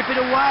on it to tip it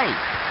away.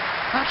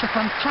 That's a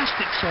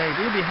fantastic save.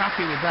 He'll be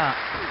happy with that.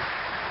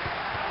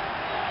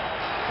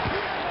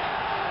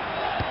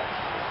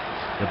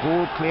 The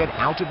ball cleared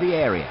out of the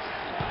area.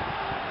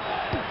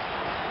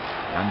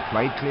 And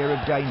played clear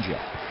of danger.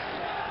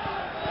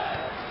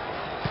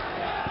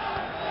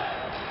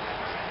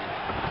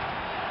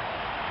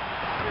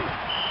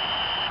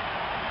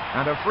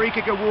 And a free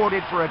kick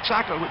awarded for a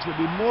tackle which would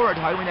be more at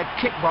home in a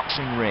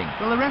kickboxing ring.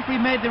 Well, the referee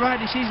made the right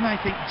decision,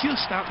 I think,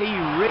 just out. He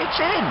it's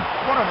in.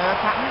 What on earth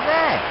happened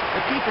there?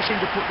 The keeper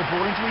seemed to put the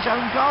ball into his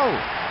own goal.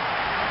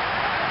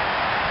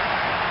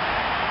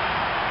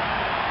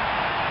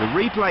 The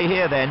replay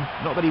here then,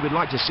 not that he would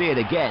like to see it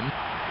again.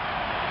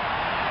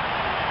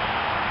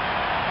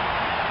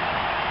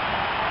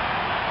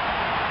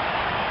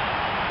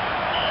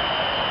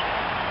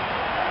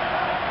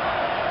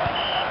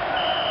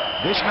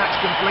 This match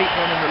complete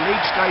then, and the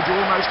league stage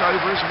almost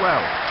over as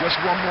well. Just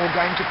one more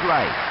game to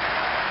play.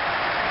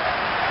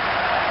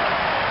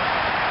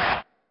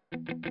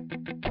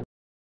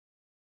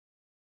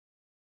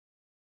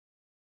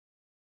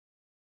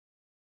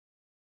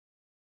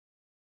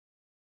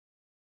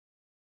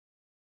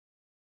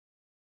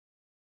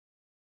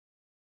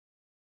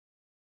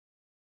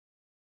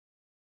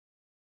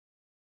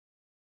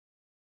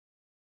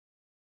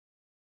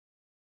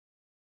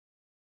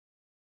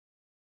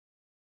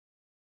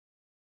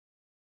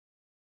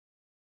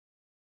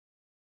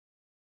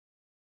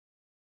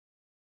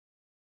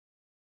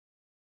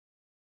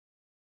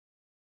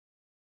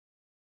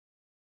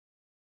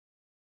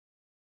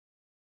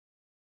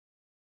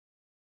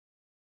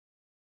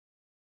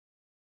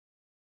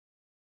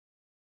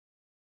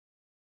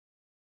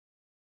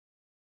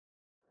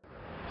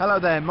 Hello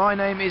there, my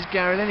name is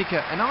Gary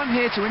Lineker and I'm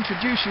here to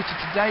introduce you to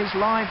today's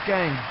live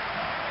game.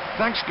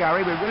 Thanks,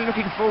 Gary. We're really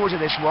looking forward to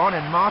this one,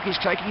 and Mark is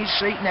taking his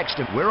seat next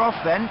to him. We're off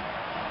then.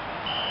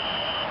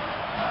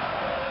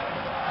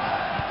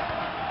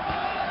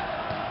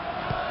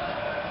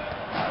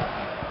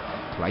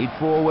 Played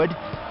forward.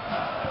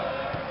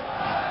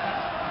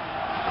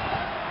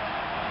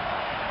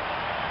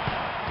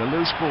 The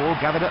loose ball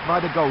gathered up by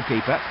the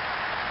goalkeeper.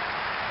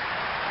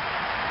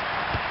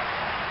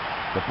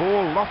 The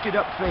ball lofted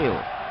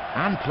upfield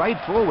and played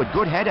forward.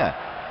 Good header.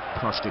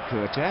 Cross to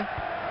Curter.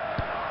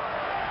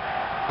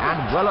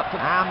 And well up,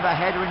 and the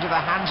header into the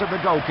hands of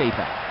the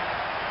goalkeeper.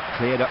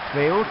 Cleared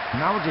upfield.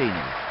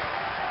 Maldini.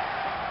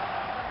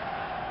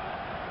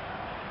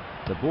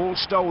 The ball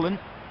stolen.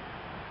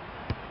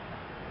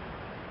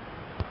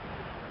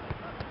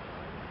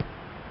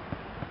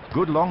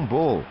 Good long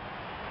ball.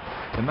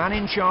 The man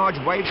in charge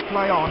waves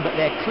play on, but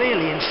they're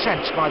clearly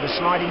incensed by the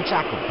sliding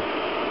tackle.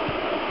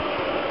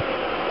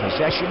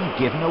 Possession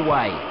given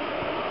away.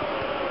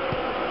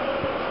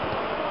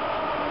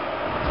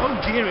 Oh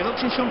dear, he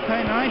looks in some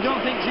pain. I don't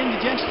think it's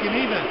indigestion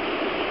either.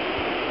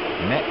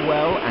 Met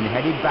well and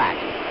headed back.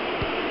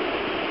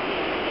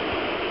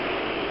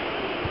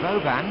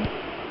 Boban.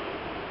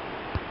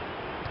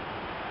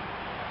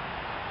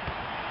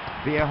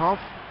 Bierhoff.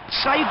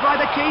 Saved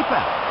by the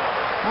keeper.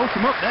 Woke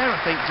him up there,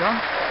 I think, John.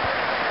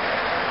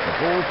 The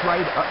ball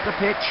played up the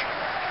pitch.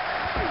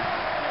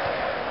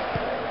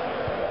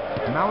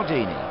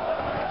 Maldini.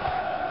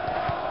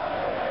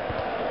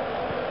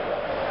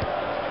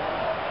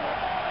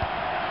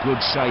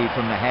 Good save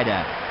from the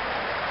header.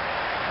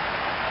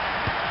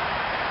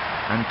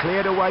 And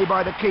cleared away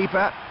by the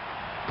keeper.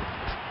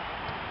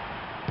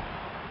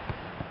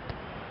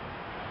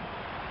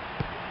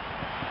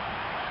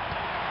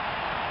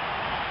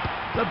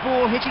 The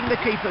ball hitting the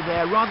keeper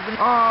there rather than...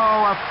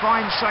 Oh, a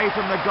fine save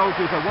from the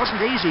goalkeeper.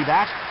 Wasn't easy,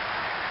 that.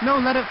 No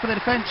let up for the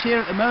defence here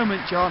at the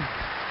moment, John.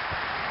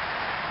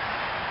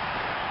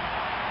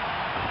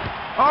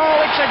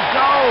 Oh, it's a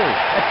goal!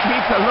 The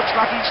keeper looks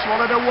like he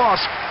swallowed a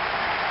wasp.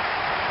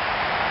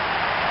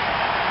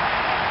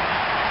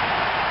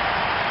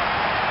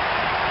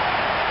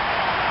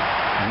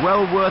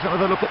 Well worth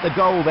another look at the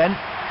goal then.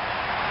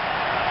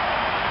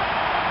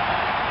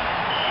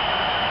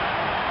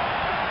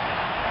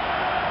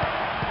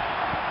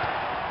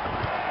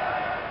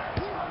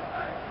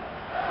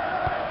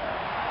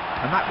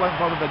 And that won't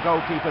bother the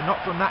goalkeeper,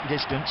 not from that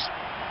distance.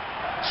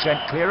 Sent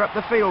clear up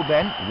the field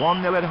then,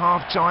 1-0 at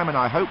half-time, and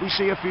I hope we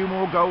see a few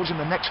more goals in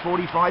the next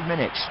 45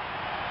 minutes.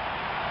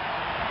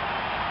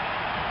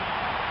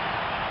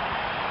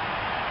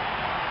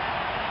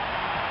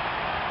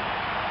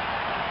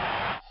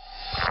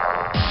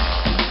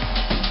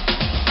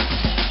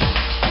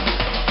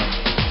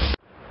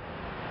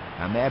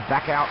 And they're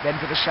back out then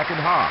for the second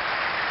half.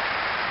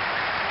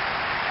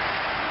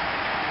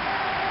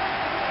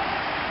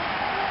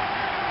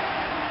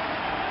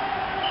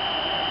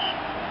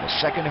 The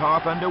second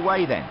half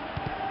underway then.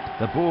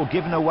 The ball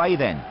given away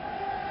then.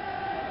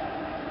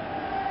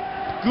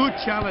 Good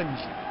challenge.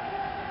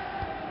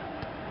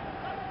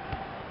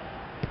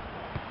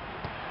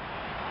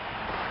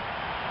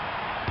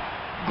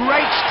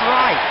 Great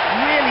strike.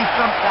 Really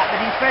thumped that. The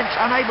defence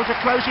unable to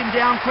close him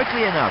down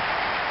quickly enough.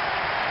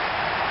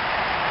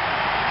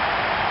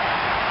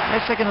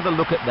 Let's take another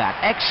look at that.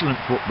 Excellent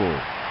football.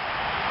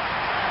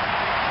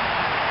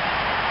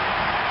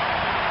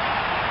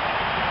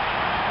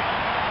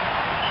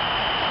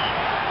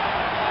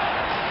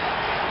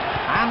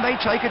 And they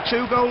take a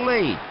 2-goal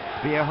lead.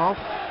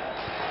 Bierhoff.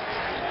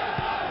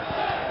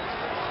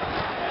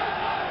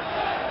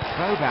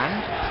 Boban.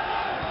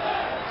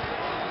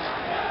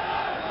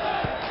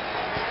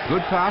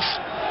 Good pass.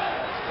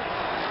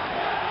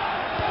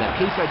 The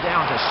keeper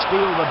down to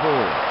steal the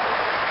ball.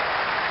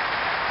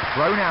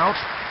 Thrown out.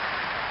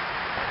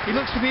 He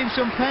looks to be in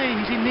some pain.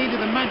 He's in need of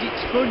the magic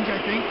sponge,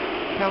 I think.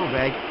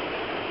 Helveg.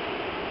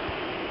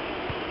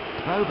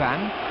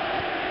 Boban.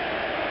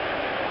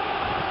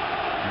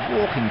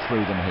 Walking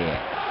through them here.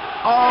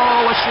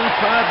 Oh, a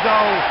superb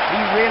goal.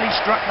 He really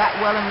struck that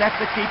well and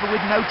left the keeper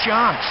with no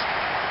chance.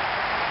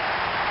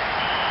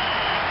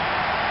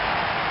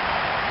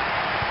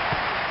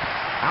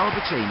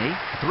 Albertini,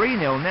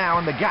 3-0 now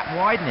and the gap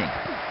widening.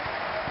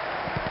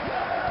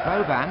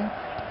 Boban.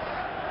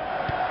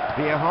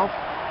 Bierhoff.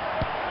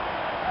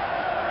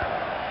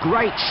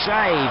 Great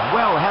save,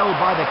 well held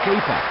by the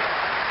keeper.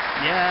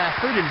 Yeah,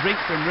 food and drink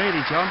for him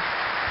really, John.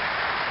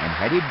 And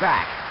headed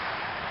back.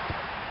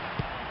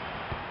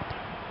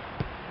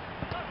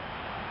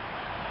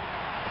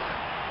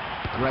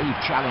 Grave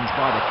challenge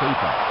by the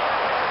keeper.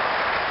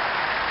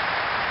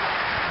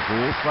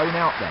 Ball thrown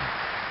out then.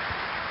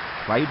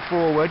 Played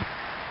forward.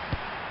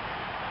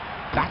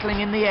 Battling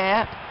in the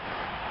air.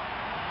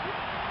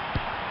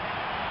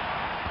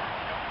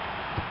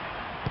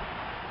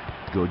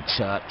 Good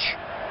touch.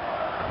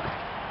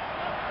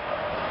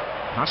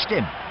 Past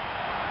him.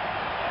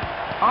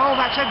 Oh,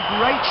 that's a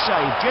great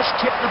save. Just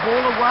tipped the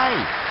ball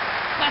away.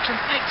 That's an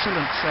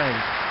excellent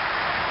save.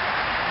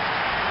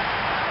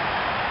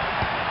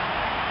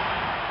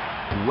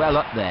 Well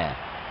up there.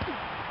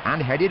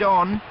 And headed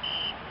on.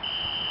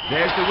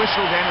 There's the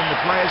whistle then, and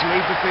the players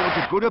leave the field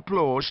to good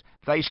applause.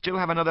 They still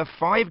have another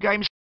 5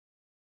 games.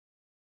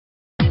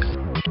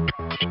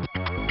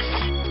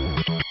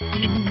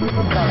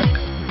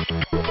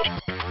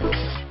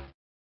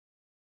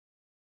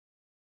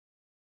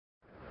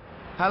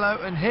 Hello,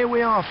 and here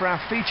we are for our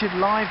featured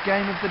live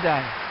game of the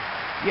day.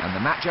 Yeah, and the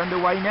match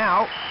underway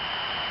now.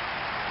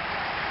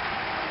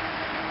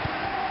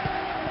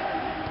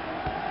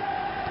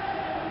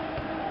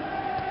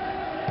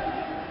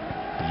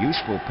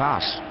 Useful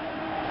pass.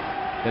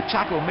 The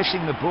tackle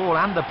missing the ball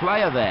and the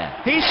player there.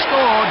 He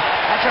scored!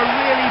 That's a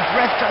really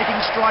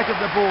breathtaking strike of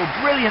the ball.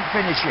 Brilliant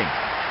finishing.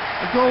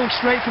 A goal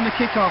straight from the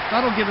kick-off.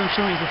 That'll give them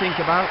something to think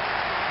about.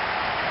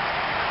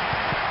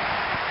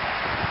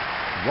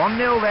 1-0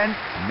 then.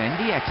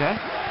 Mendieta.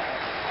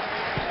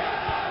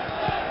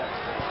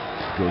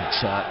 Good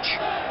touch.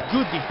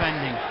 Good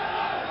defending.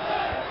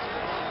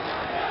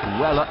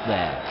 Well up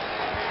there.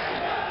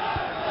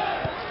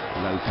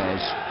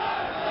 Lopez.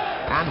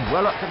 And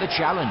well up for the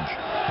challenge.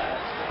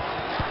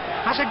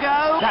 Has a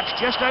go. That's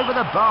just over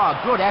the bar.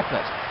 Good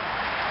effort.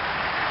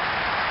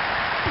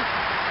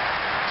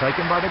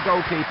 Taken by the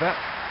goalkeeper.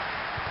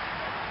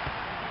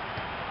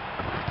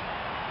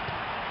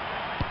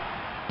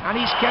 And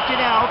he's kept it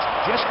out.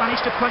 Just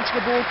managed to punch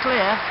the ball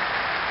clear.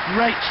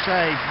 Great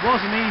save.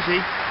 Wasn't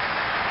easy.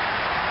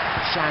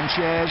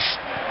 Sanchez.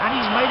 And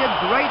he's made a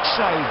great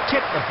save.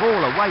 Tipped the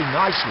ball away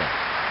nicely.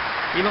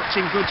 He looks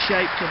in good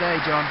shape today,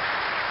 John.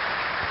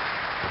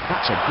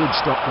 That's a good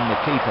stop from the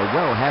keeper.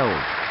 Well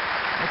held.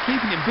 They're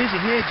keeping him busy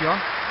here, John.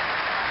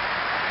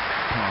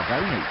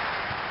 Carboni.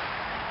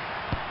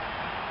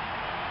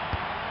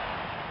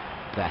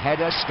 The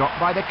header stopped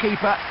by the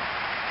keeper.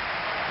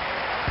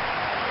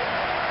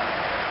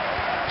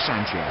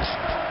 Sanchez.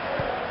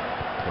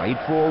 Played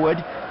forward.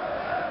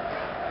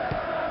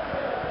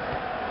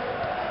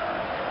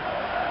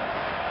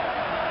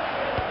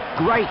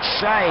 Great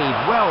save.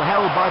 Well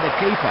held by the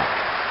keeper.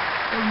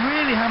 They're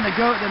really having a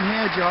go at them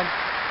here, John.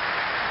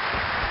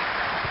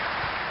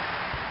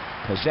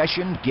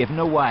 Possession given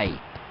away.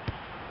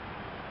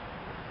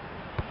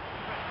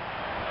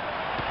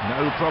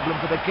 No problem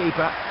for the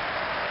keeper.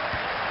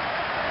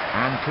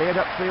 And cleared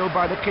upfield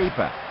by the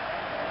keeper.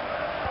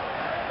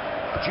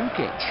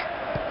 Jukic.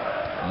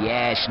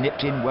 Yes,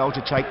 nipped in well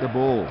to take the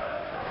ball.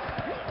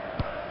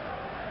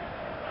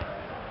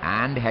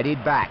 And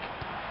headed back.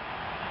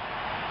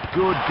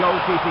 Good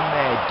goalkeeping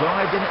there.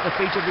 Dived in at the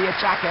feet of the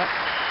attacker.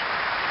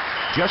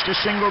 Just a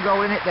single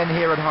goal in it then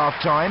here at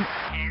half-time.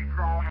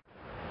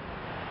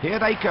 Here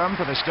they come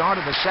for the start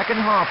of the second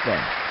half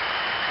then.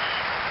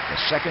 The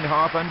second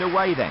half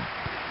underway then.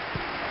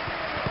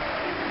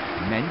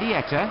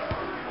 Mendieta.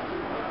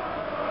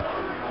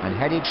 And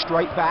headed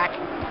straight back.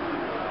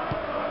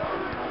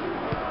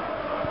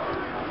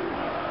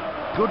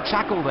 Good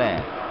tackle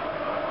there.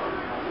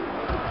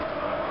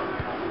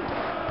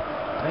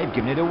 They've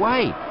given it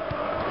away.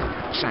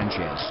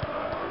 Sanchez.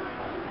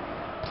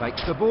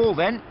 Takes the ball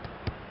then.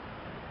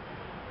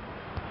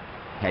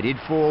 Headed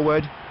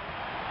forward.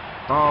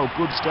 Oh,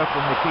 good stuff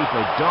from the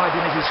keeper. Dived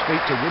in at his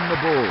feet to win the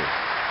ball.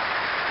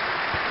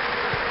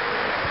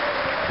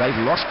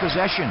 They've lost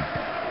possession.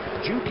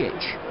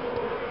 Jukic.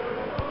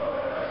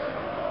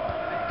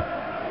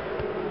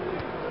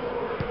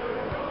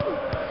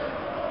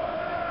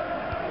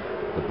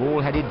 The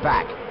ball headed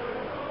back.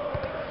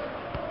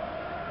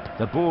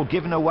 The ball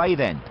given away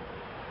then.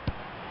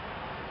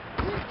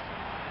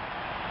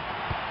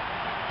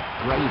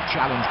 Brave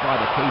challenge by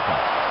the keeper.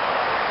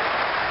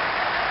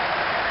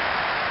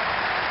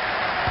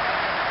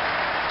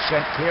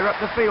 Sent clear up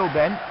the field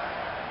then.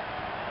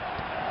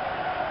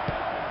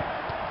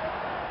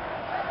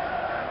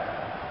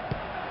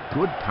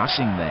 Good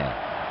passing there.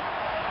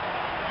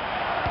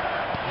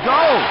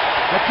 Goal!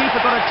 The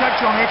keeper got a touch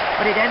on it,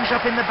 but it ends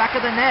up in the back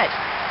of the net.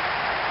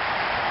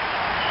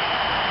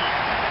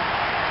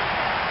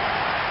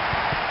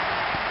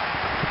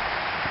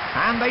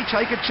 And they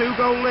take a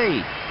 2-goal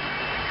lead.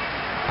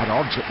 At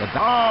odds at the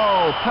back.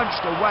 Oh,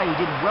 punched away.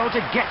 Did well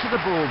to get to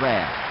the ball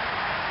there.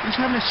 He's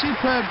having a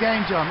superb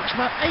game, John. It's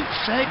about 8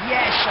 saves.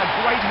 Yes, a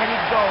great headed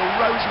goal.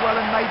 Rose well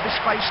and made the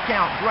space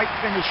count. Great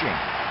finishing.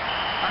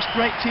 That's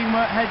great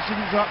teamwork. Heads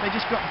didn't drop. They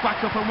just got back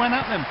up and went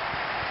at them.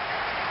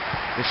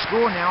 The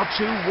score now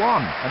 2-1,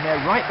 and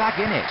they're right back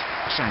in it.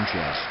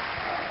 Sanchez.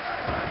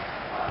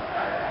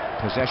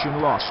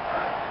 Possession lost.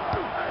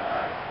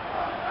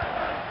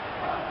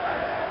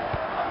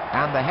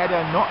 And the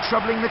header not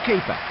troubling the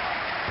keeper.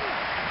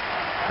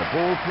 The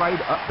ball played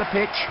up the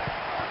pitch.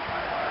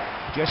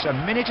 Just a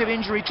minute of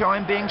injury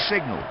time being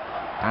signalled.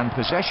 And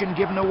possession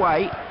given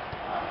away.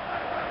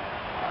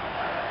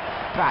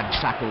 Bad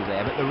tackle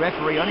there, but the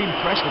referee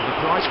unimpressed with the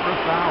price for a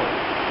foul.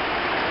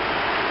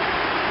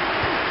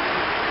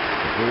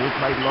 The ball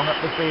played long up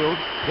the field.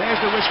 There's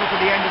the whistle for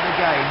the end of the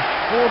game.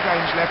 4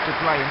 games left to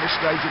play in this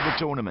stage of the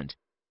tournament.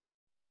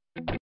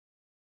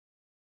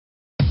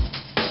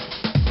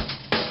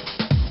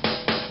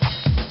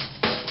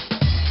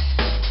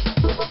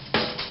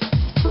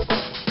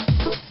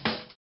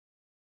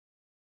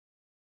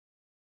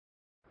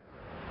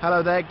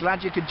 Hello there,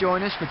 glad you could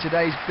join us for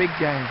today's big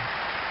game.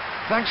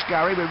 Thanks,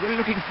 Gary. We're really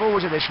looking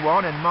forward to this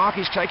one, and Mark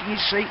is taking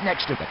his seat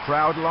next to the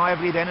crowd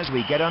lively then as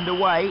we get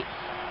underway.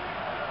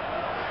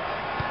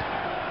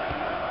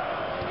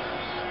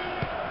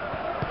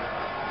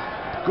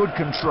 Good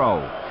control.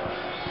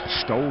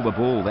 Stole the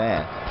ball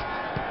there.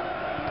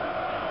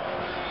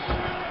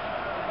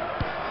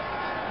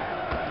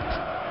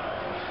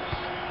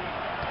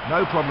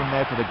 No problem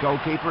there for the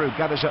goalkeeper who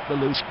gathers up the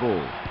loose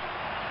ball.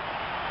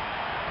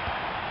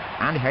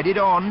 And headed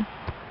on.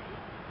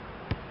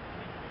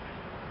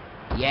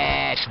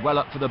 Yes, well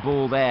up for the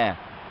ball there.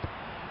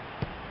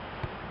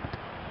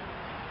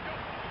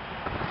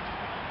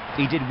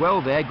 He did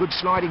well there, good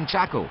sliding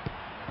tackle.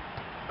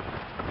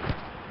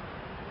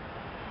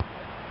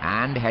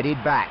 And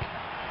headed back.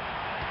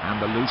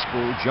 And the loose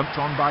ball jumped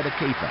on by the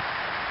keeper.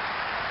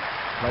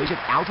 Plays it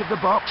out of the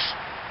box.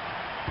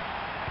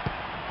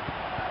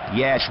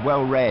 Yes,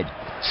 well read.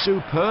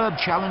 Superb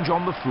challenge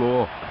on the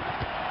floor.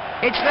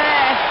 It's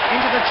there!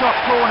 Into the top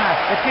corner.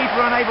 The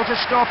keeper unable to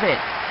stop it.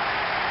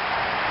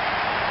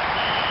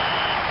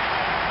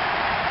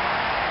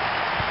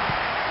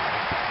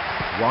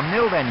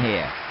 "1-0 then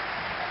here.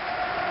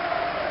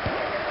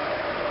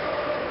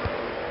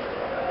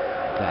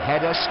 The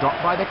header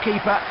stopped by the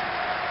keeper.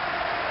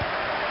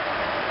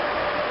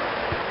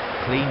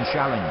 Clean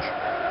challenge.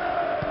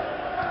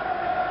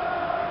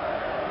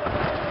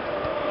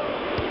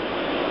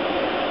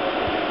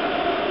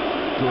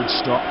 Good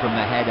stop from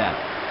the header.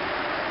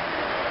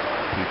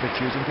 Keeper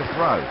choosing to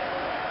throw.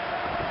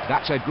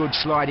 That's a good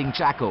sliding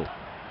tackle.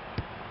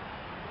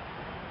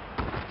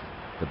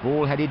 The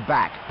ball headed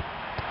back.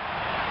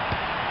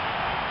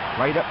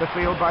 Played up the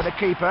field by the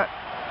keeper.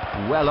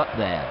 Well up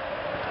there.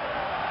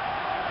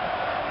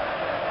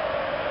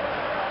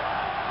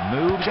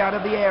 Moves out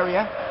of the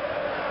area.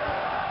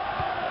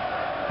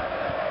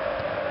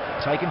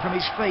 Taken from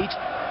his feet.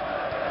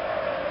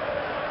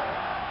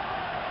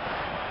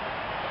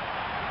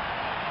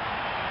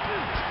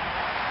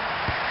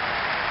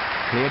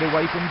 Cleared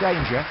away from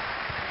danger.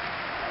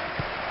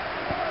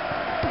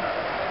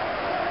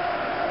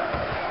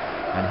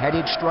 and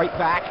headed straight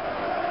back.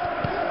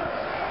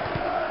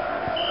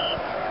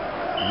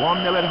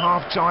 1-0 at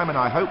half-time, and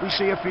I hope we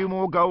see a few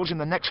more goals in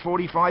the next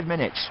 45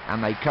 minutes.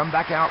 And they come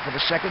back out for the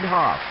second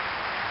half.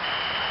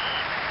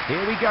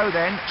 Here we go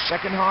then,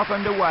 second half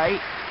underway.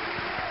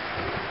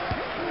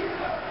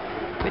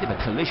 Bit of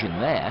a collision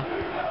there.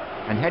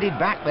 And headed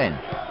back then.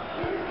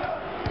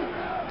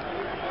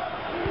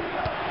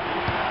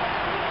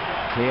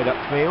 Cleared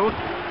upfield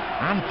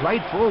and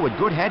played forward,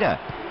 good header.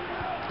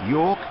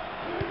 York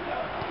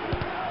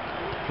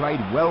played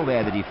well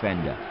there, the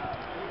defender.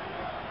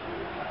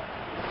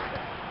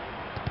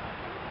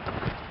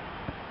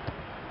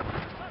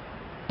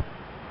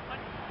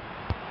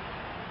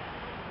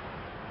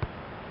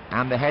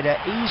 And the header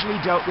easily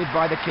dealt with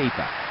by the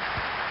keeper.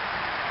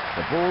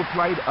 The ball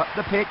played up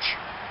the pitch.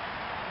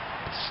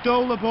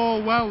 Stole the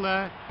ball well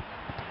there.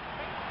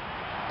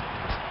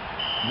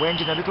 Went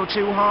in a little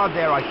too hard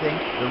there, I think.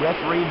 The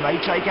referee may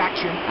take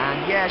action,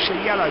 and yes, a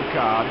yellow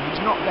card, and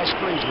he's not best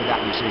pleased with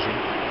that decision.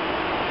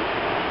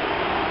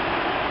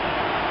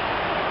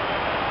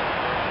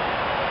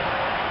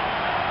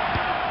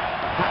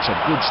 That's a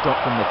good stop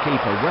from the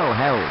keeper, well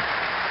held.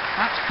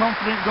 That's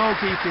confident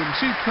goalkeeping,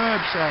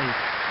 superb save.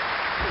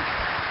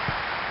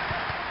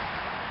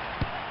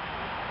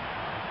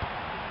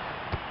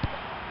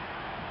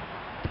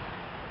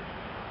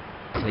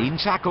 Clean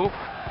tackle.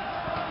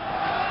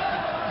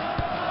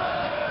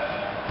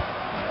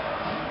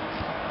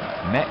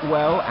 Met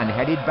well and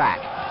headed back.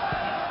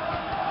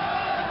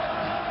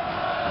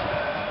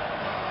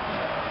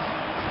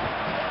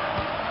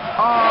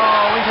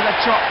 Oh, into the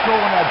top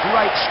corner,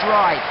 great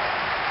strike.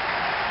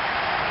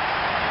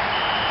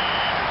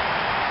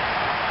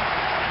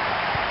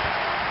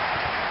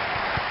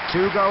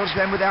 Two goals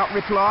then without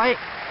reply.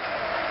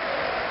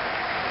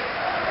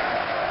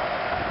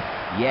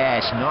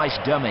 Yes, nice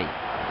dummy.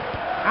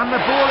 And the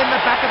ball in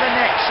the back of the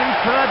net,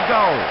 superb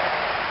goal.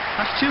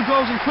 That's 2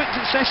 goals in quick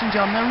succession,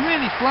 John. They're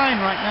really flying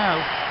right now.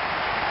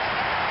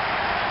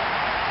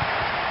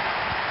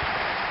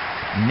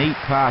 Neat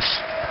pass.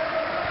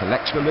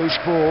 Collects the loose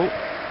ball.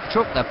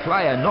 Took the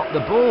player, not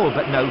the ball,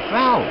 but no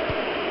foul.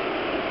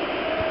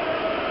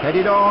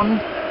 Headed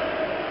on.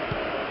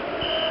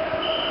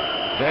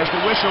 There's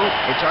the whistle.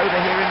 It's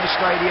over here in the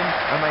stadium,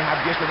 and they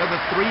have just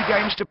another 3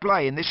 games to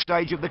play in this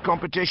stage of the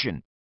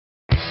competition.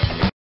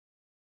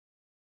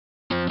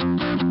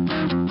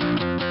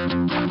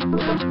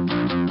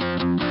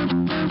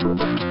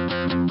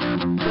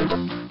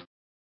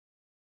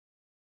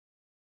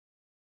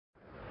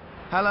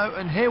 Hello,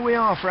 and here we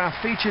are for our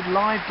featured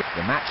live game.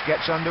 The match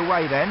gets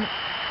underway then.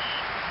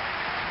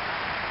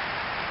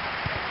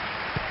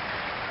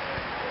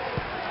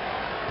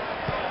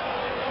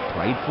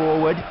 Played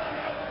forward.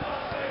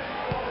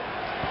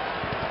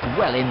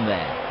 Well in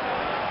there.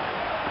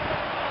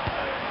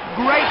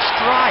 Great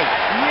strike.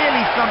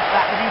 Really thumped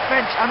that. The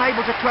defence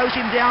unable to close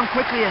him down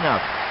quickly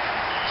enough.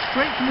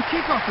 Straight from the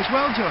kick-off as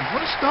well, John.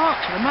 What a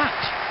start to the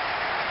match.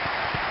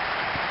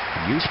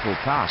 Useful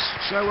pass.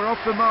 So we're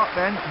off the mark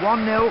then.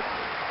 1-0.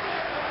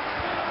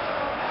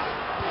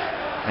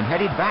 And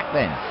headed back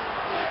then.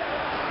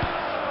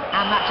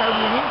 And that's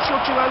only an inch or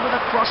 2 over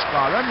the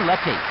crossbar.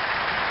 Unlucky.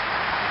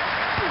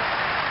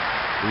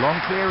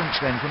 Long clearance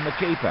then from the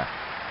keeper.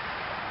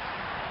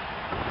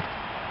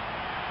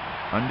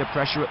 Under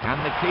pressure, and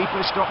the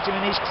keeper stopped him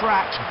in his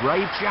tracks.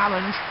 Brave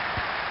challenge.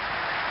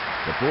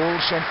 The ball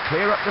sent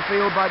clear up the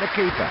field by the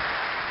keeper.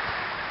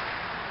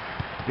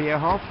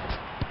 Bierhoff.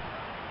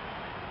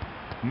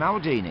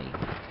 Maldini.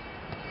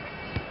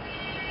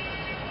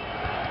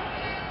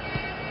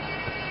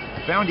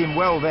 Found him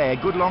well there,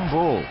 good long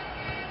ball.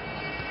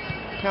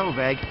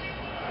 Kelveg.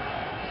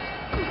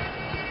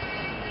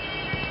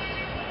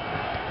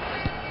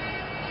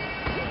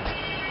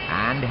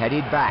 And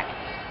headed back.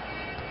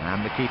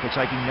 And the keeper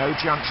taking no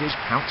chances,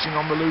 pouncing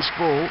on the loose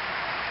ball.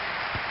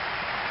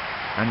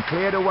 And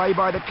cleared away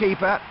by the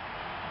keeper.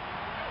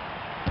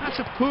 That's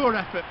a poor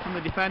effort from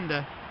the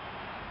defender.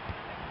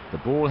 The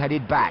ball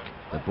headed back,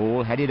 the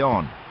ball headed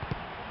on.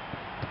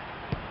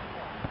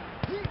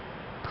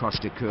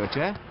 Costa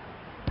Curta.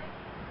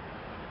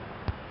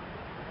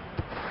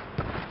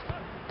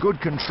 Good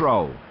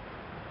control.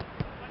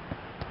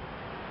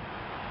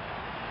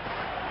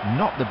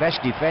 Not the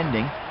best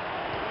defending.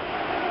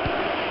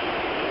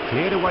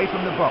 Cleared away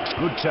from the box,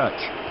 good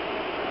touch.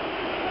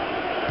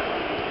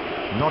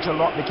 Not a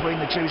lot between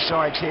the two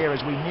sides here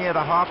as we near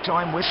the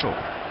half-time whistle.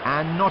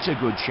 And not a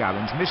good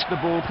challenge, missed the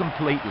ball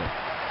completely.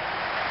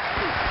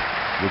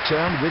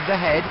 Returned with the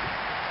head.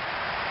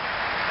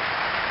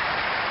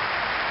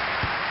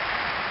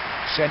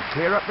 Sent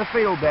clear up the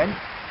field then.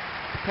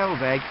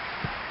 Kelveg.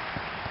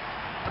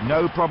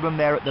 No problem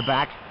there at the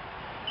back.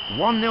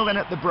 1-0 then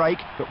at the break,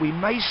 but we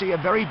may see a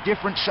very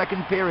different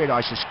second period,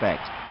 I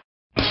suspect.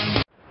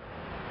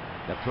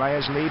 The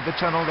players leave the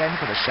tunnel then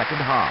for the second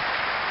half.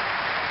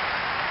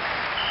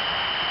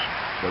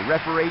 The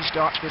referee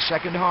starts the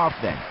second half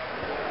then.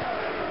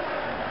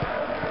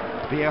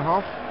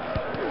 Bierhoff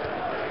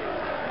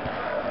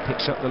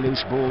picks up the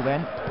loose ball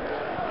then.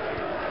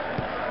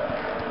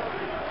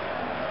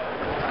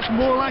 That's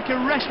more like a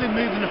wrestling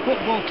move than a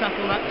football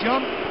tackle, that,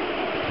 John.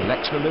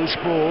 Collects the loose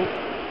ball.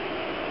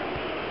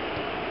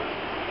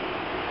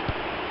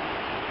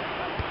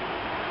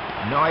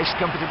 Nice,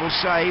 comfortable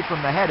save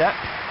from the header.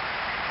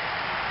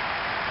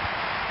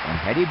 And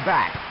headed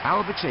back.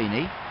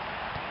 Albertini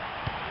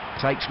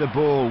takes the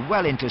ball,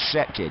 well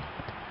intercepted.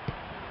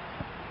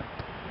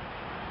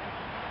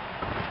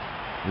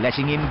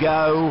 Letting him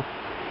go.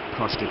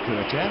 Costa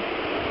Curta.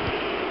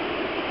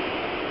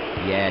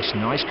 Yes,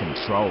 nice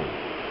control.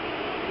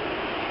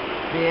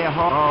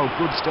 Oh,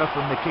 good stuff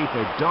from the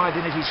keeper. Dived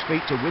in at his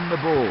feet to win the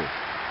ball.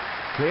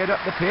 Cleared up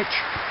the pitch.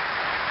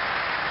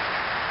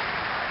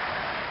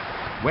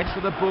 Went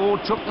for the ball,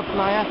 took the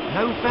player.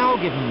 No foul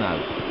given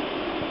though.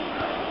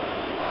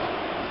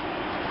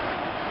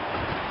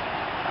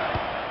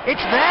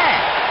 It's there!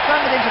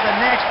 Thundered into the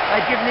net.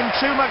 They've given him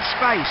too much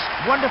space.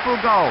 Wonderful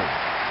goal.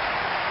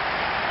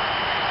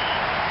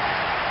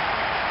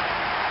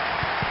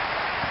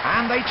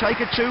 And they take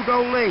a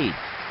 2-goal lead.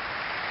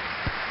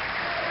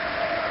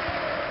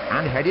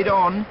 And headed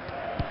on.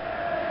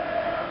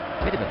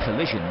 Bit of a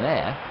collision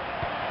there.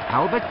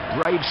 Albert,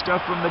 brave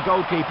stuff from the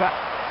goalkeeper.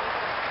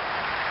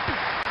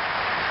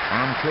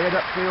 And cleared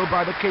upfield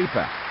by the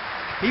keeper.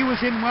 He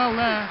was in well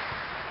there.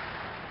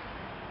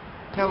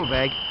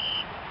 Helveg.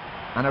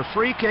 And a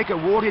free kick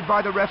awarded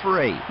by the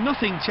referee.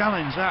 Nothing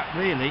challenged that,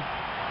 really.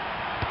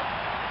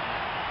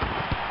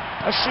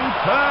 A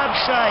superb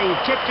save,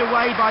 tipped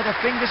away by the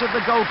fingers of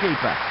the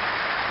goalkeeper.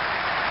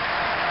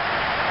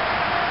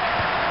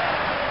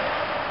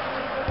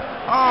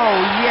 Oh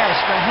yes,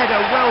 the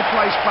header well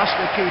placed past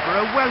the keeper,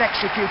 a well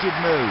executed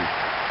move.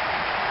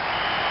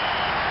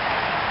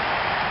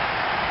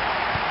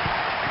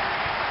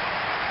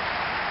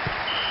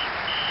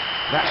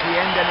 That's the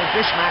end then of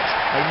this match.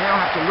 They now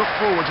have to look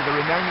forward to the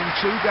remaining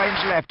 2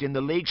 games left in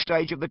the league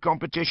stage of the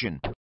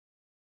competition.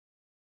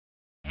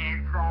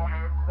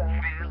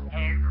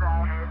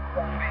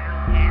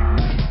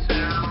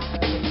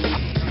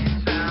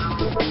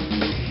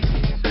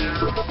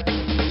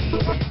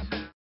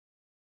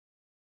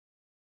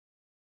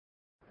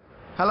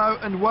 Hello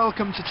and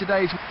welcome to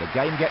today's... The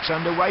game gets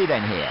underway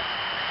then here.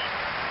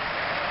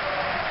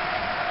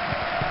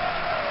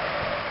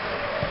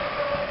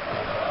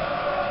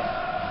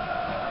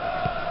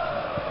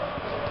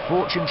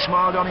 Fortune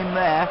smiled on him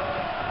there.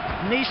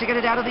 Needs to get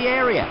it out of the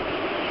area.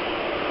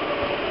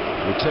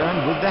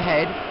 Returned with the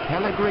head.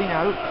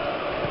 Pellegrino.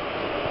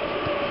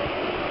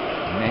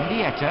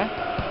 Mendieta.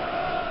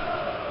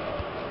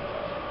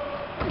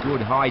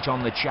 Good height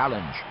on the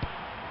challenge.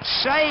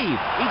 Save!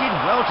 He did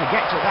well to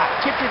get to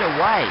that. Tipped it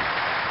away.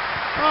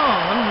 Oh,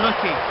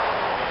 unlucky.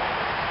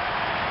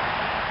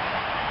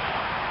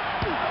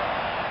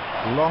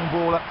 Long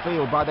ball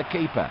upfield by the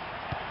keeper.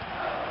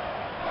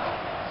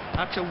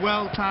 That's a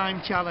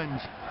well-timed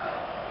challenge.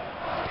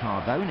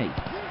 Carboni.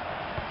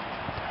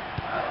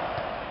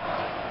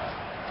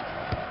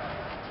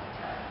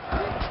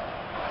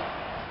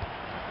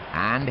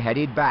 And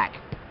headed back.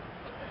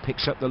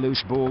 Picks up the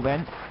loose ball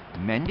then.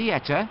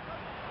 Mendieta.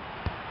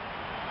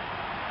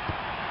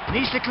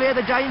 Needs to clear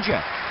the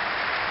danger.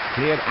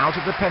 Cleared out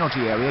of the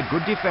penalty area.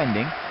 Good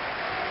defending.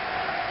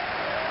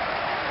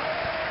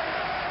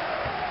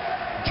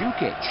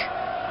 Djukic.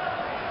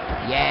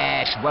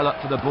 Yes, well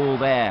up for the ball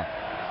there.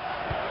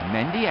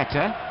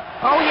 Mendieta.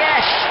 Oh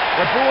yes!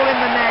 The ball in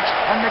the net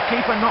and the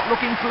keeper not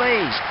looking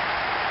pleased.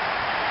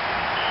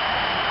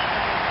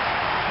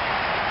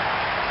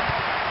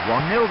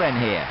 1-0 then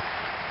here.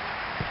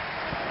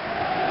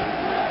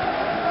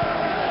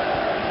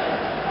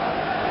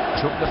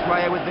 Took the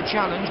player with the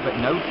challenge, but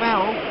no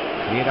foul.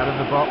 Cleared out of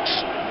the box,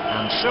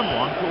 and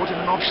someone caught in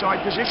an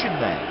offside position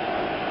there.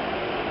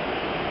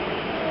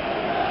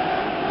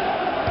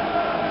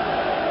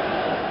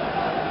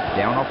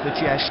 Down off the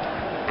chest,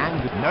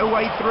 and no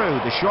way through,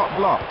 the shot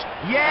blocked.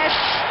 Yes!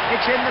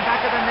 It's in the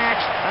back of the net,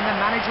 and the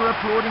manager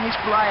applauding his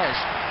players.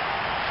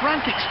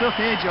 Frantic stuff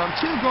here, John.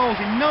 2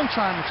 goals in no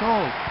time at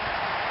all.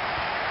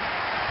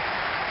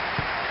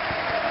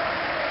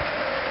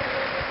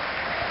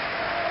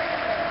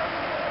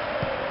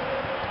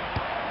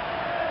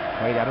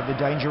 Played out of the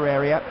danger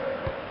area.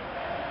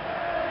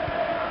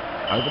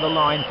 Over the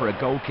line for a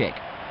goal kick.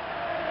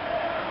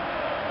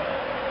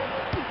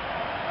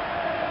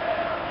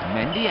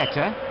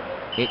 Mendieta.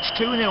 It's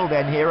 2-0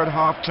 then here at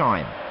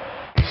half-time.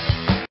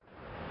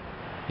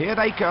 Here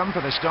they come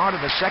for the start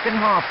of the second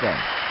half then.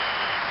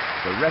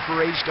 The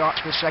referee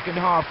starts the second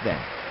half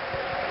then.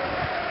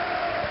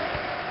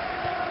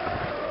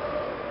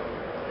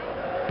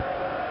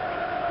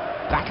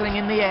 Battling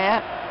in the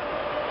air.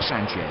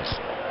 Sanchez.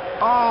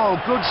 Oh,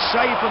 good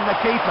save from the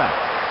keeper.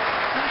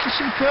 That's a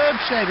superb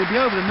save. He'll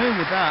be over the moon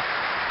with that.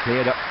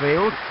 Cleared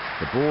upfield.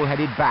 The ball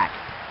headed back.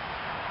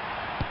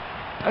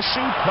 A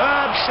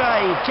superb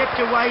save. Tipped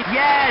away.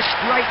 Yes,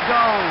 great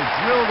goal.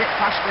 Drilled it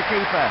past the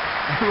keeper,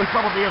 who would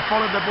probably have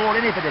followed the ball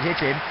in if it had hit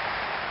him.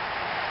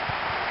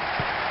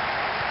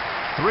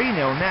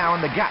 3-0 now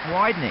and the gap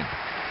widening.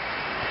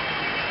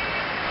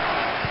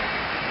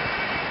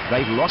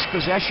 They've lost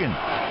possession.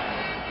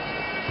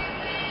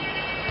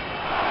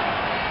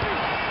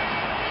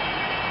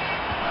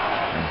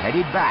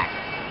 Headed back.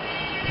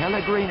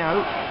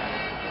 Pellegrino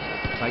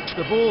takes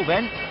the ball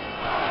then.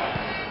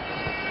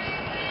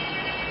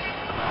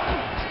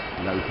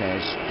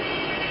 Lopez.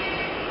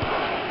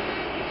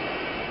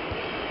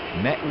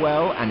 Met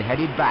well and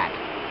headed back.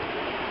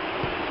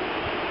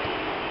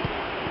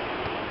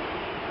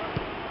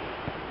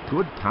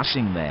 Good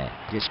passing there.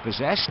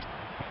 Dispossessed.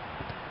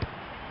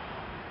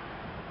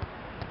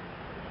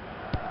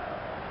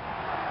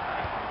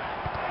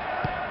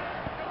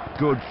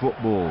 Good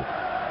football.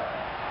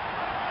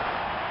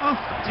 Oh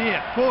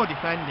dear, poor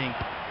defending.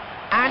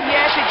 And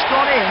yes, it's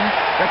gone in.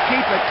 The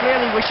keeper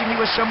clearly wishing he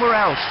was somewhere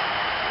else.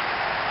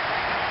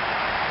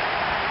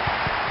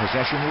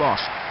 Possession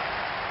lost.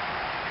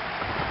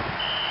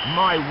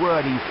 My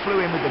word, he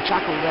flew in with the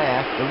tackle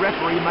there. The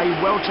referee may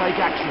well take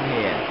action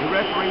here. The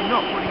referee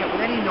not putting up with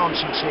any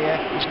nonsense here.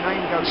 His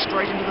name goes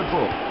straight into the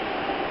book.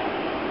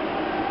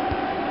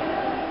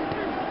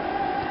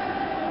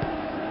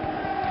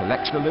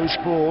 Collects the loose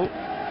ball.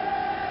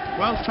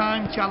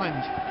 Well-timed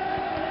challenge.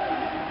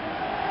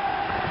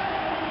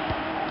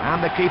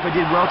 And the keeper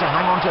did well to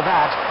hang on to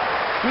that.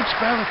 Good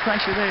spell of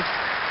pressure this.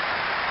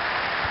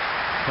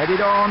 Headed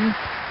on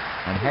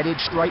and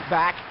headed straight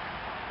back.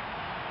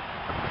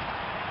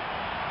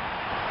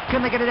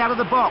 Can they get it out of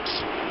the box?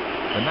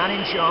 The man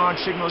in charge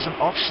signals an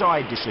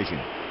offside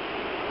decision.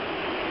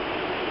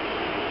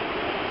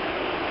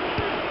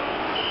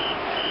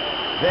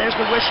 There's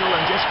the whistle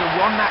and just the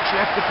one match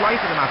left to play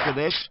for them after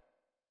this.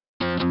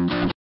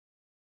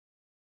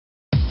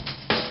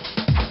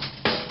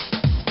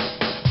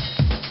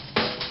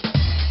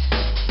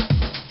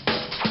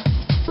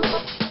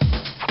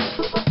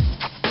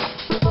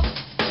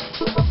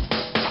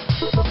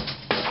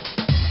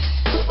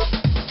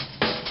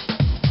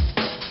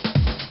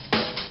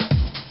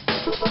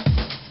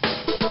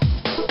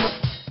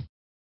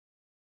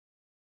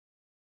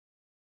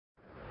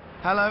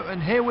 Hello,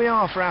 and here we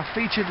are for our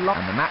featured lot.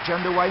 And the match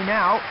underway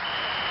now.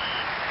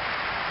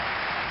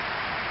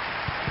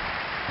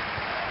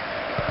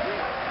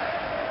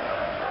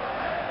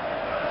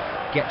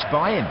 Gets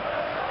by him.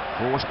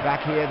 Forced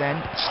back here then.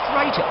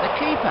 Straight at the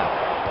keeper.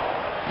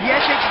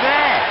 Yes, it's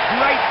there.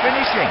 Great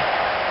finishing.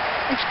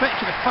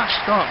 Expected a fast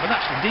start, but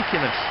that's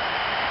ridiculous.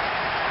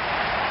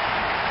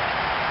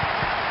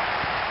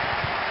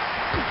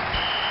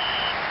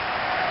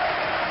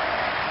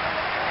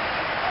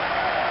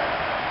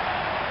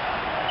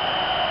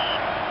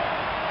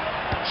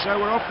 So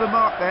we're off the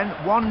mark then,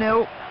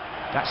 1-0.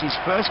 That's his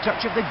first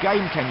touch of the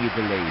game, can you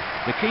believe?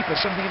 The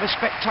keeper's something of a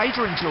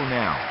spectator until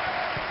now.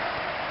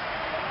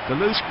 The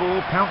loose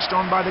ball pounced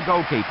on by the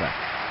goalkeeper.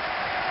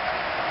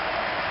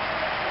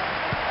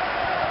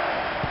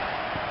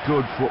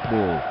 Good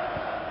football.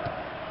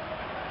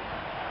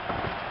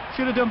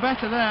 Should have done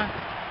better there.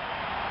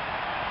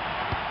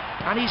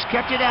 And he's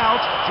kept it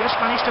out, just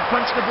managed to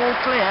punch the ball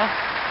clear.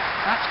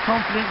 That's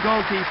confident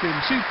goalkeeping,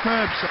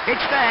 superb.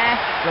 It's there.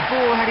 The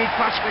ball headed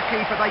past the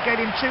keeper. They gave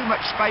him too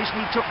much space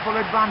and he took full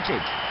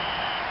advantage.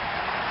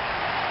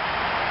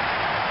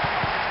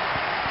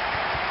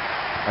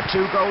 A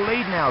 2-goal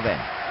lead now then.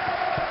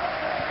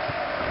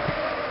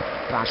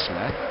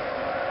 Basler.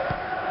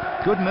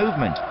 Good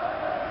movement.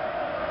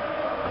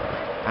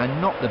 And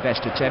not the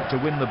best attempt to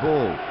win the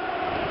ball.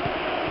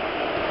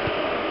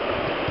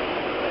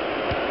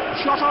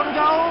 Shot on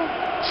goal.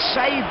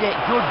 Saved it.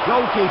 Good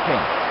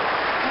goalkeeping.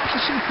 That's a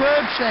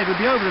superb save. We'll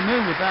be over the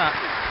moon with that.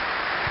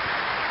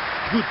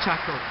 Good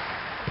tackle.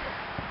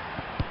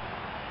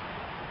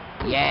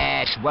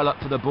 Yes, well up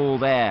for the ball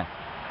there.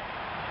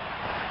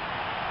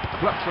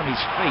 Plucked from his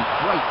feet.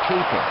 Great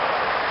keeping.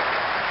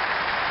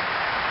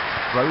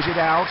 Throws it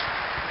out.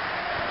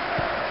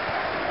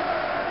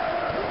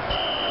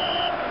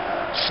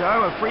 So,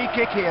 a free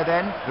kick here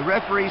then. The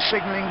referee's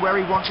signalling where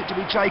he wants it to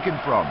be taken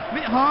from. A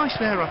bit harsh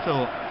there, I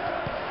thought.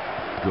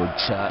 Good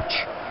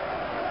touch.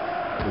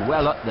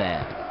 Well up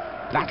there.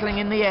 Battling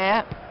in the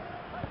air.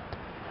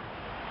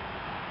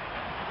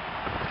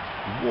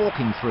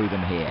 Walking through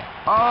them here.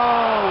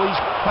 Oh, he's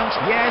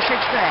punched. Yes,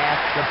 it's there.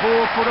 The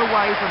ball put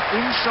away from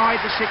inside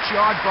the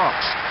 6-yard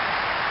box.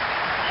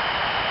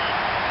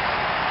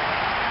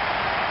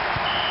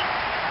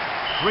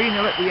 –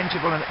 3-0 at the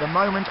interval, and at the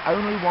moment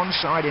only one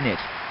side in it.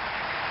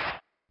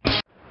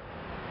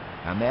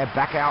 And they're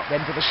back out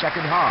then for the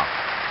second half.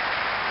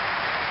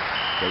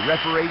 The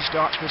referee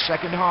starts the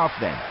second half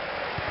then.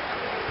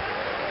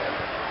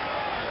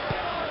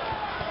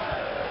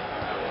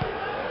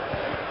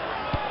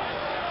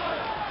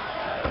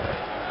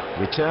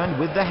 Returned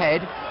with the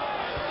head.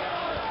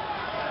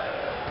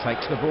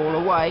 Takes the ball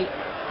away.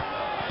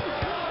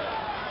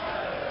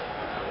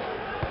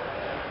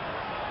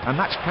 And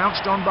that's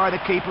pounced on by the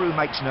keeper, who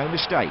makes no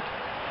mistake.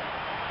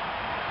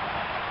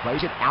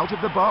 Plays it out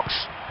of the box.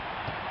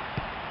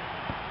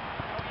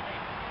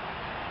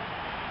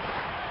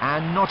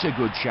 And not a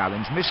good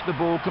challenge. Missed the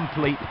ball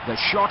complete. The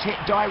shot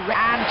hit direct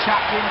and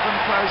tapped in from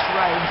close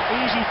range.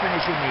 Easy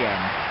finish in the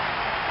end.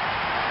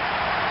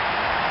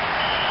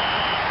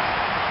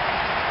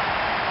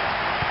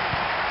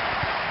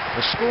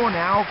 The score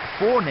now,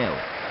 4-0.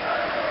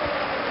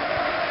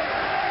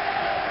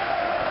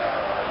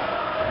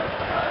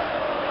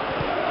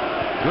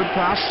 Good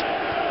pass.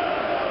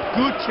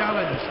 Good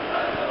challenge.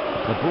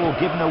 The ball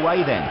given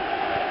away then.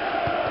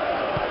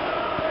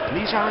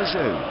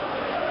 Lizarazu.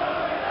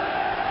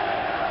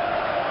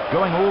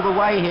 Going all the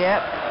way here.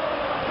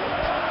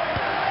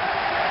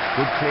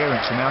 Good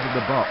clearance from out of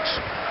the box.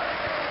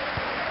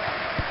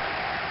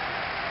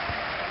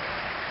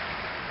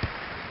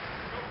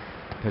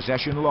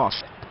 Possession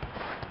lost.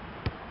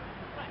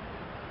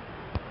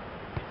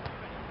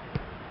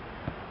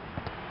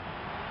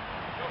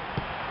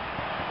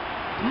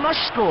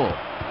 Must score.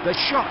 The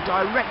shot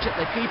direct at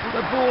the keeper of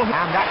the ball,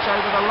 and that's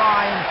over the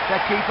line. The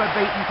keeper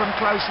beaten from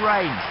close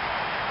range.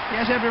 He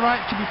has every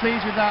right to be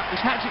pleased with that. His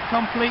hat-trick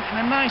complete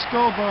and a nice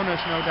goal bonus,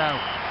 no doubt.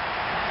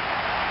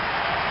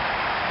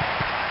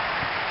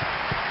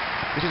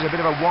 This is a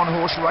bit of a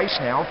one-horse race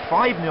now.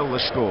 5-0 the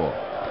score.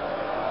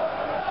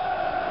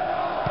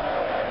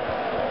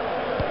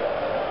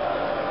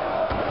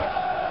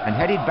 And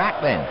headed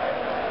back then.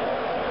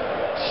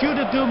 Should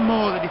have done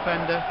more, the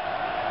defender.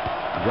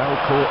 Well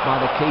caught by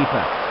the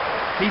keeper.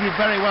 He did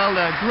very well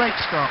there. Great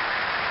stop.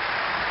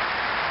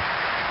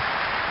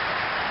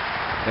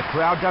 The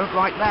crowd don't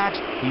like that.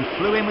 He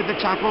flew in with the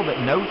tackle, but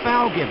no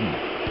foul given.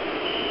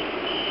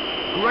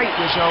 Great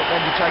result then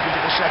to take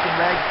into the second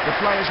leg. The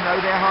players know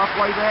they're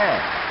halfway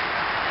there.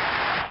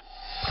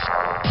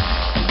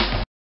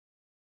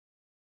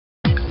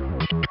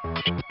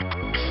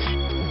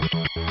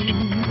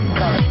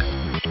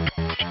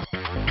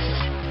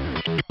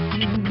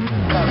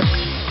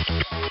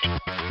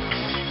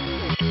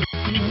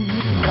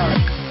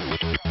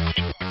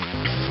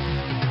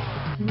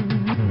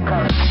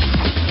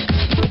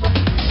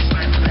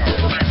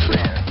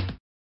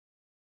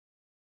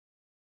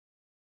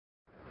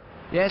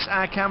 Yes,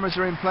 our cameras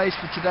are in place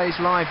for today's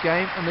live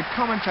game and the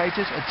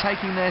commentators are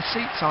taking their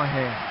seats, I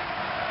hear.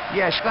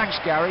 Yes, thanks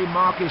Gary.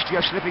 Mark is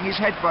just slipping his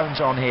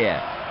headphones on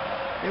here.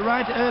 They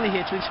arrived early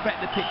here to inspect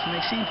the pitch and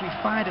they seem to be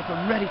fired up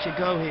and ready to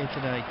go here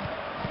today.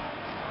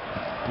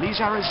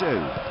 Lizarazu.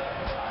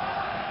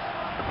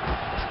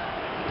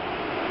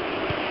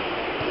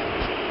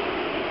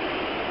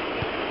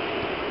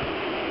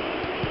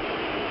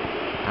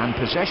 And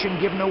possession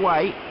given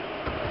away.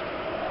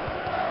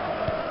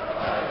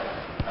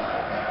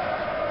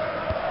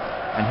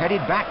 And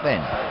headed back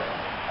then.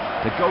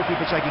 The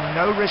goalkeeper taking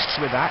no risks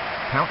with that,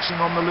 pouncing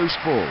on the loose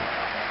ball.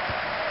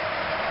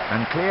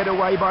 And cleared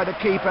away by the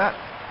keeper.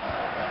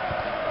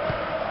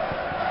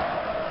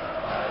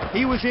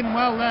 He was in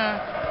well there.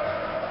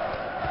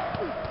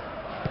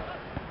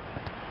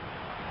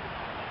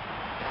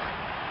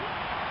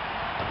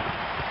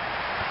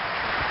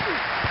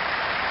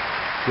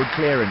 Good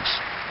clearance.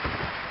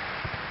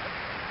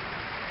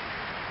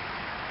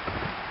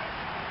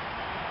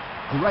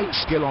 Great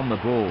skill on the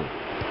ball.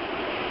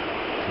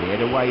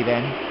 Cleared away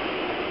then.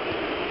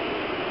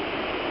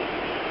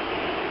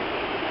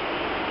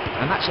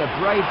 And that's a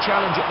brave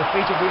challenge at the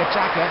feet of the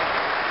attacker.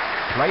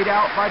 Played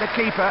out by the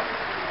keeper.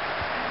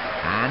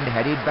 And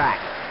headed back.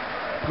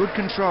 Good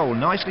control,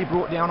 nicely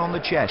brought down on the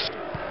chest.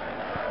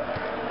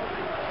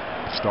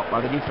 Stopped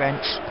by the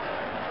defence.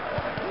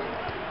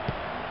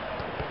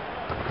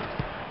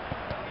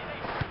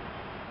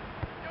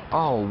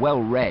 Oh,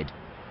 well read.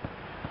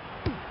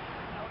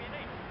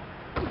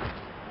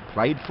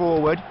 Played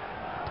forward.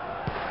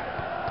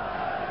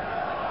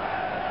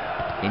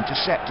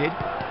 Intercepted.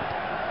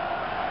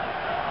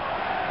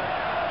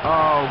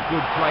 Oh,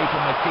 good play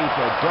from the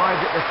keeper.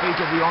 Dived at the feet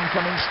of the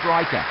oncoming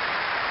striker.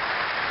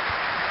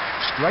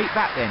 Straight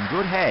back then,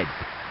 good head.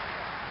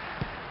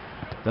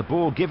 The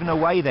ball given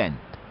away then.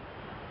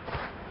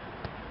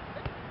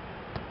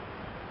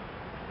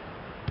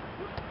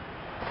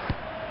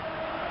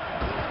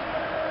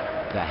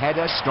 The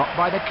header stopped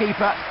by the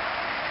keeper.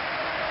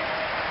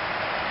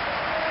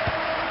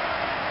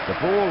 The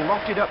ball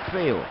lofted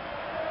upfield.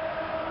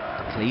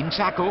 Clean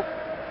tackle.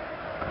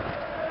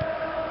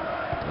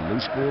 The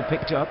loose ball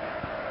picked up.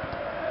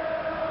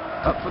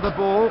 Up for the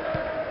ball.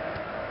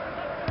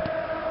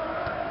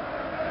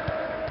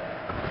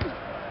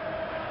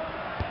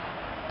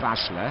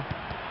 Basler.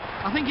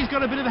 I think he's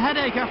got a bit of a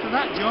headache after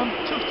that, John.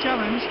 Tough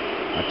challenge.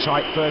 A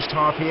tight first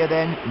half here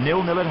then,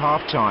 0-0 at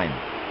half-time.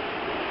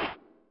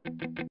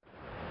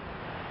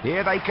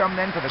 Here they come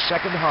then for the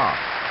second half.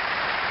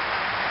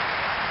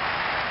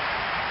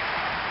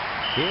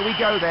 Here we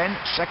go then,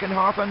 second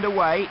half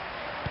underway.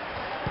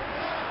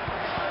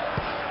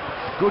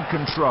 Good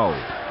control.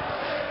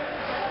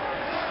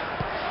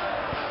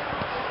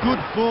 Good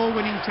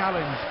ball-winning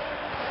challenge.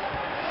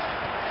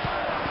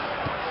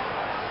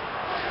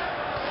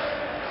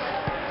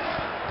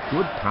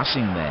 Good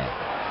passing there.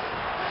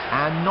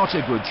 And not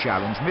a good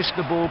challenge, missed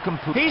the ball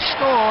completely. He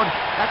scored!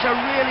 That's a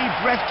really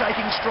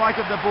breathtaking strike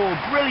of the ball,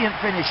 brilliant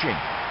finishing.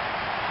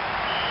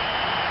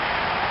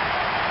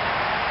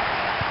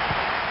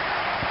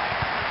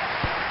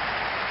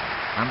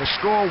 And the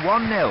score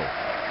 1-0.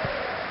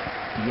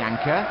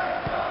 Yanka.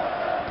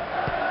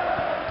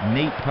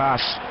 Neat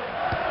pass.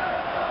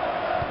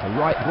 The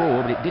right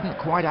ball, but it didn't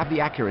quite have the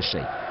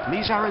accuracy.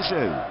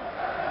 Lizarazu.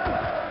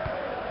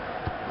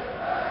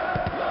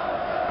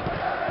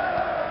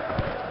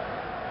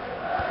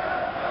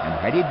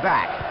 Headed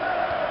back.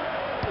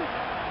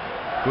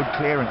 Good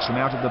clearance from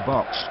out of the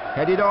box.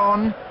 Headed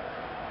on.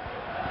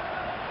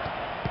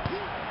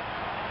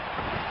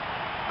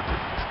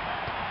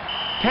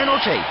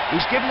 Penalty.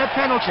 He's given a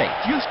penalty.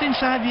 Just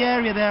inside the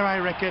area there, I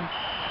reckon.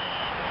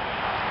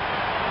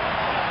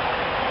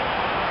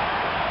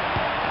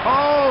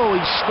 Oh,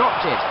 he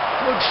stopped it.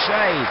 Good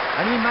save.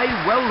 And he may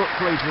well look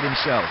pleased with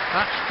himself.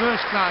 That's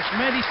first class.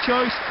 Made his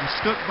choice and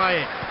stuck by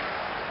it.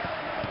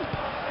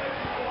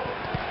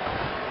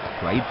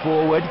 Played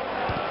forward.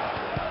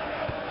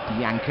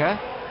 Yanker.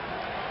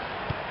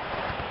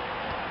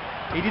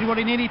 He did what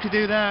he needed to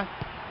do there.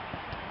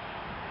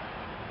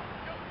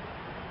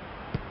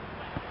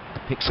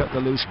 Picks up the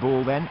loose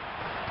ball then.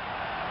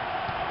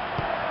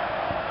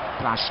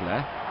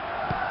 Glasler.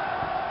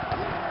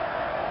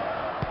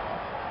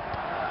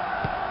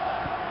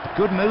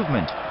 Good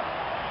movement.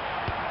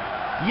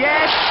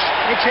 Yes!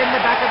 It's in the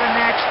back of the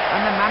net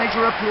and the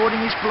manager applauding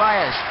his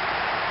players.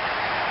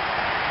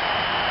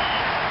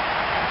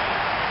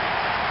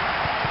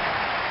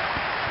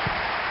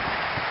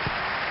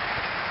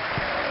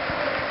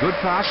 Good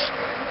pass.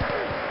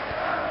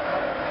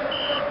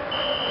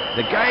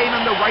 The game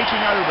and the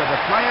waiting over.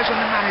 The players and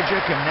the manager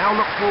can now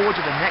look forward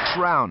to the next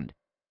round.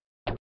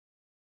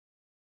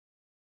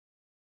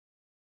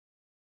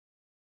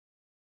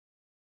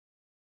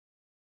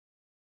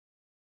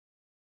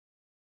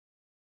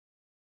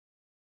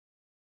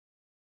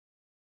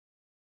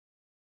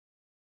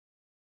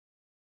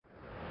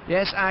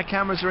 Yes, our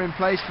cameras are in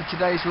place for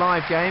today's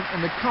live game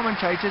and the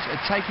commentators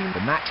are taking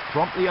The match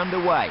promptly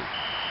underway.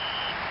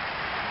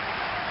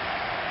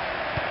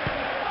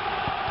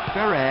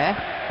 Ferrer.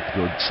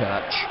 Good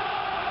touch.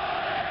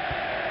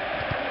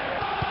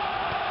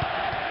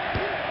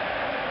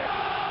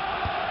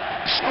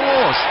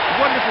 Scores!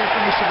 Wonderful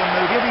finish to the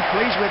move. He'll be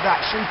pleased with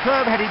that.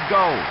 Superb headed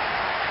goal.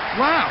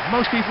 Wow,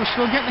 most people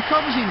still get the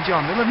covers in,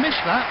 John. They'll have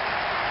missed that.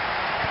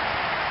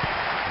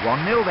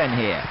 1-0 then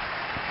here.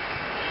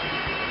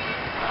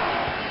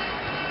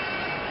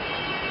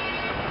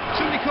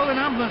 Somebody call an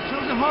ambulance.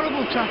 That was a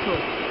horrible tackle.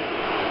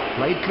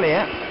 Played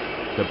clear.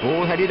 The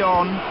ball headed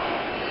on.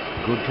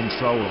 Good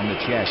control on the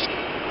chest.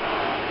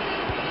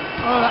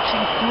 Oh, that's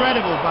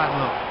incredible bad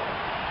luck.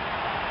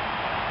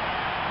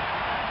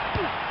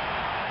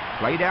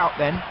 Played out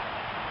then.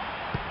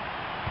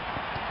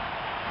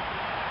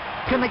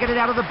 Can they get it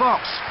out of the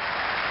box?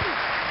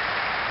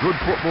 Good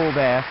football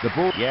there. The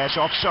ball, yes,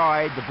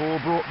 offside. The ball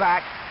brought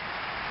back.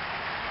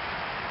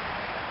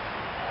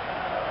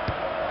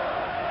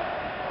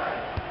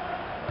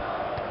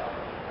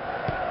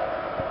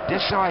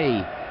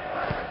 Desai.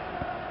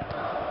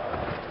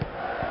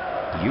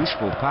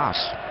 Useful pass.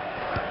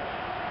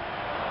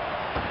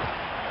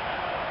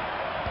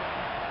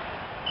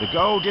 The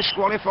goal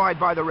disqualified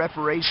by the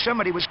referee.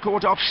 Somebody was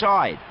caught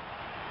offside.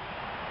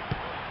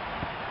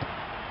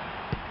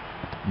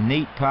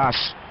 Neat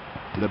pass.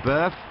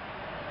 Leboeuf.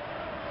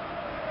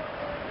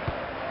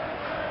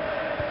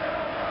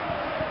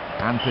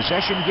 And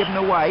possession given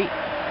away.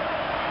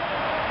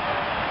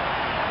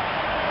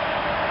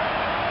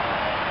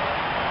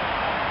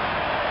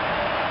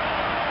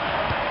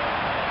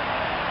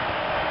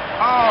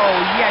 Oh,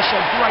 yes,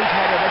 a great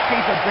header. The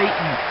keeper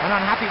beaten and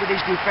unhappy with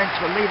his defence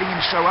for leaving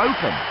him so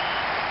open.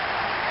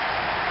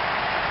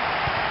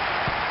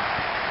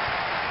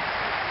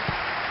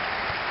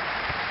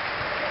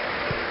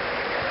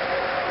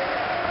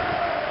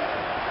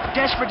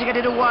 Desperate to get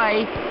it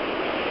away.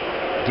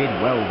 Did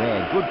well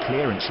there. Good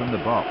clearance from the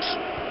box.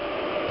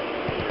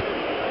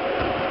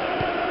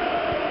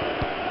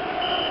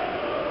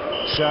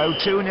 So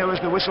 2-0 as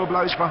the whistle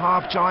blows for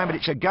half-time, but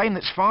it's a game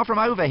that's far from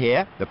over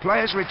here. The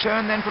players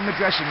return then from the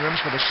dressing rooms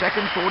for the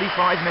second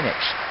 45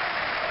 minutes.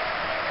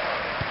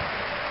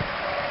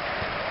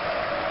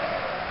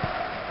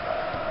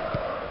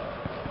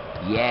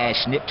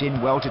 Yes, nipped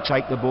in well to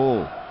take the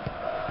ball.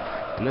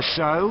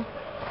 Lasso.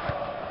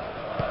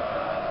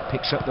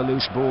 Picks up the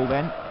loose ball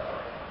then.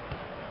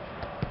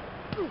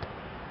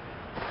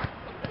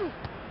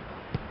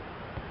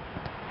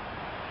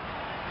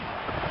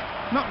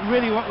 Not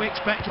really what we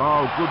expected.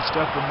 Oh, good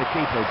stuff from the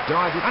keeper.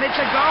 Dived it. And it's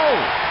a goal!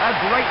 A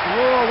great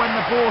roar when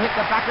the ball hit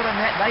the back of the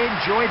net. They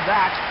enjoyed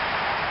that.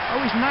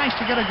 Always nice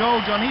to get a goal,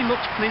 John. He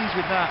looks pleased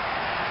with that.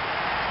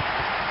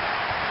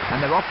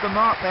 And they're off the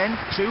mark then.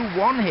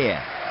 2-1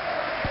 here.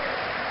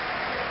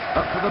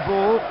 Up for the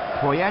ball.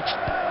 Poyet.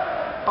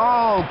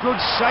 Oh,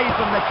 good save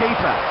from the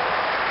keeper.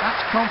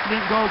 That's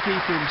confident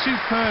goalkeeping.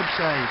 Superb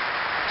save.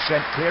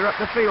 Sent clear up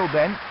the field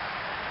then.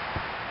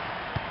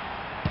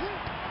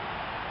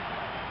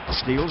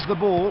 Steals the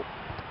ball.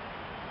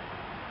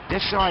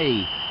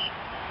 Desai.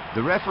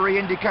 The referee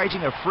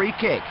indicating a free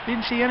kick.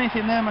 Didn't see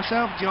anything there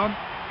myself, John.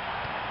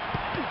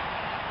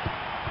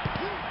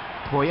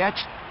 Poyet.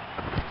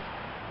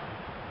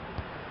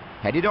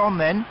 Headed on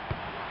then.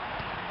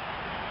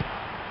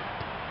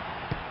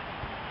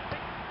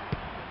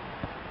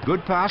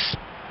 Good pass.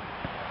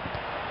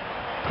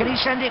 Can he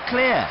send it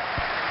clear?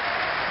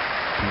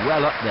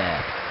 Well up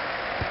there.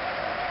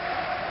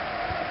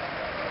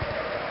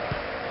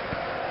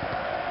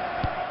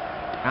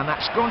 And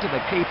that's gone to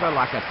the keeper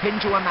like a pin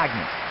to a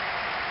magnet.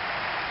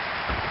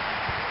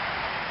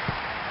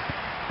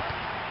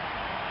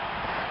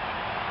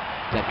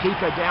 The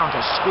keeper down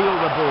to steal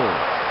the ball.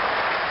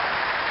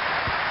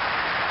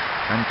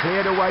 And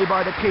cleared away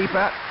by the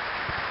keeper.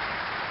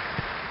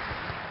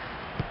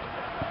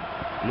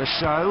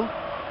 Lasso.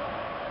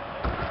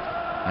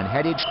 And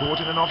headed, caught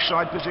in an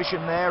offside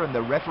position there, and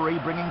the referee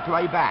bringing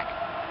play back.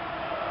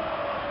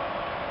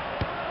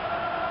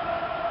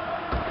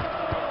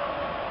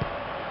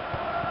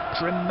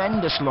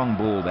 Tremendous long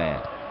ball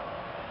there.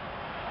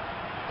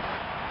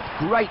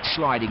 Great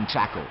sliding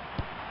tackle.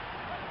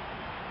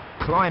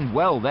 Climbed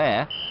well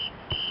there.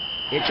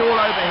 It's all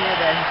over here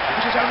then.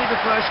 This is only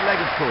the first leg,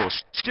 of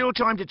course. Still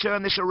time to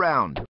turn this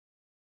around.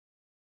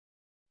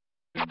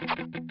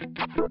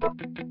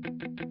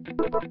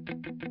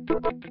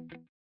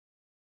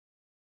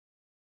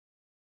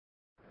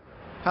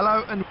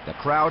 Hello, and The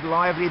crowd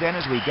lively then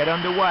as we get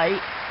underway.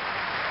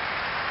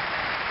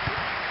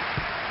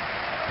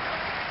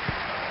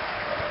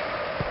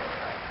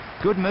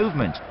 Good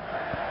movement.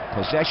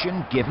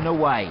 Possession given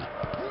away.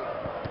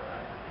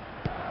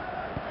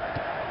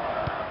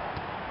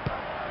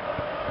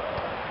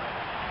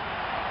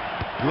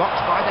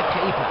 Blocked by the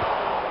keeper.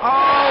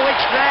 Oh,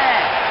 it's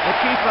there! The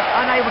keeper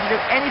unable to do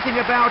anything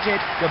about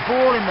it. The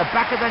ball in the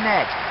back of the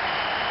net.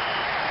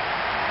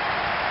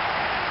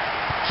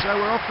 So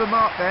we're off the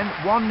mark then.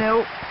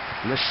 1-0.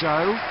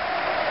 Lasso.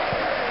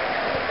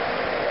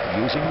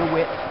 Using the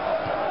width.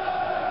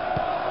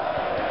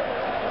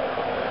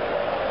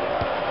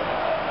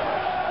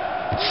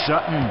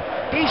 Sutton.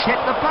 He's hit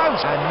the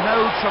post. And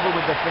no trouble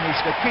with the finish.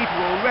 The keeper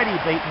already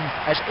beaten.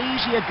 As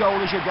easy a goal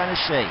as you're going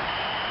to see.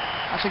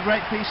 That's a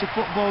great piece of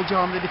football,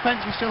 John. The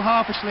defence was still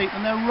half asleep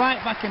and they're right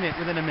back in it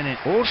within a minute.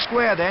 All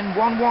square then,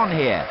 1-1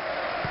 here.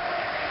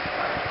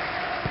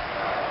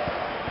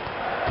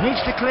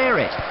 Needs to clear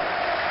it.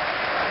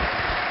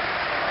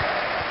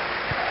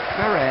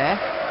 Ferrer.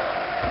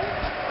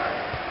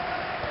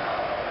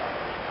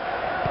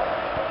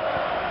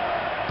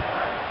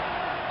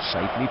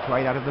 Safely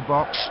played out of the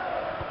box.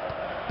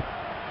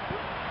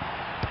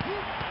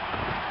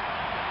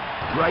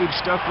 Brave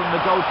stuff from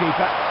the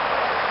goalkeeper.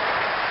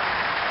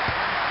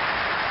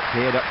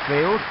 Cleared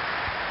upfield.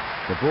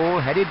 The ball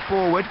headed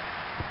forward.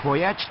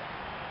 Poyet.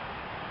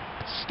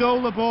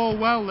 Stole the ball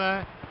well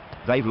there.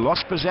 They've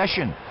lost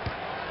possession.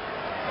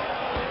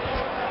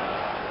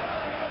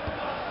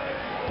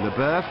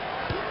 Leboeuf.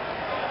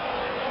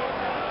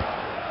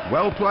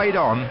 Well played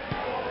on.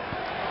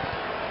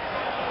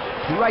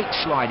 Great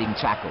sliding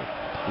tackle.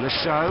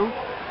 Lasso.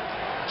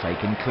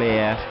 Taken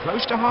clear.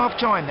 Close to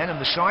half-time then, and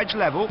the side's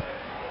level.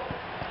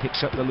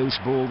 Picks up the loose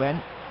ball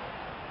then.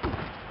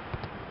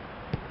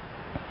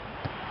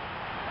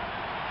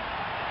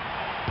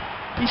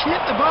 He's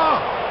hit the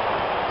bar.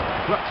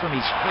 Plucked from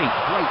his feet.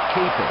 Great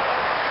keeping.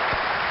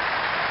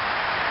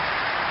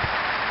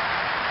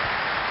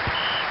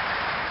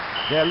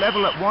 They're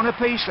level at 1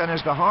 apiece then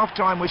as the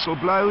half-time whistle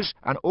blows,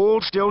 and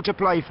all still to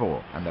play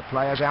for. And the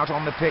players out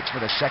on the pitch for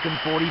the second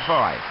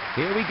 45.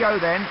 Here we go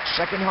then,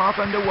 second half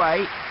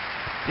underway.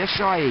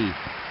 Desai.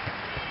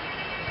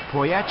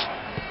 Poyet.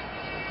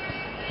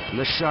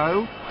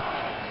 Lasso.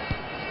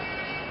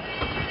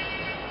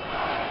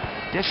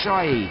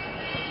 Desai.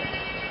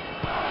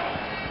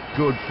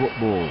 Good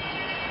football.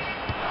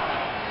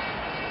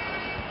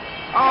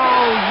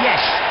 Oh, yes!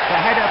 The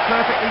header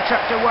perfectly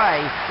tucked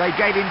away. They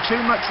gave him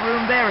too much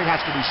room there, it has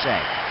to be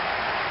said.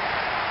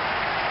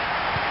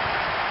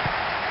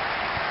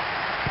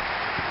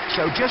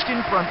 So just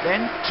in front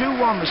then,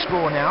 2-1 the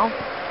score now.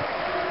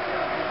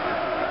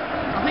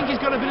 I think he's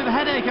got a bit of a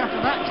headache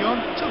after that, John.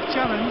 Tough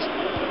challenge.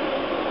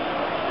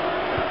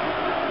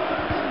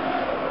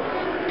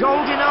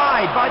 Goal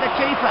denied by the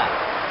keeper.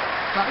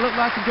 That looked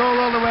like a goal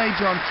all the way,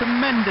 John.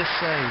 Tremendous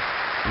save.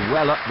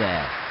 Well up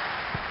there.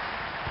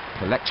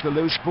 Collects the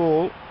loose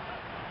ball.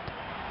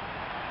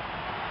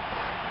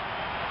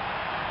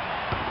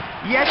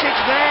 Yes,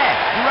 it's there.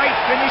 Great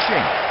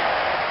finishing.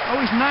 Oh,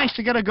 it's nice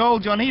to get a goal,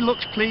 John. He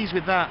looks pleased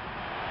with that.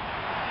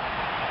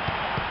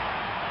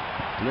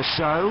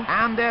 Lasso.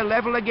 And they're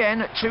level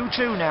again at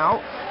 2-2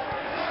 now.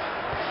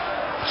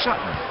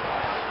 Sutton.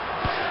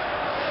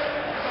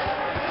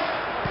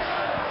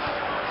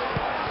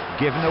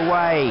 Given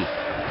away.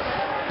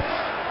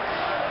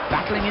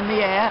 Battling in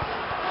the air.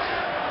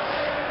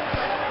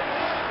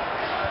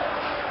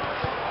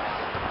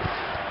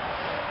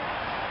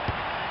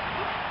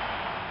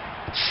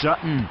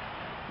 Sutton.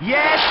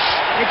 Yes!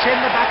 It's in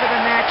the back of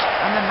the net,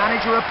 and the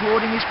manager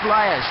applauding his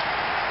players.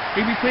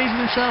 He'll be pleased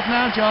with himself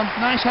now, John.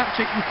 Nice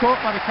hat-trick and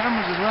caught by the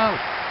cameras as well.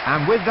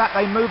 And with that,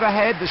 they move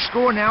ahead. The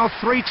score now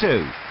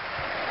 3-2.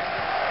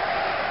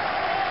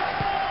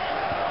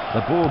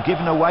 The ball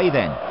given away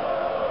then.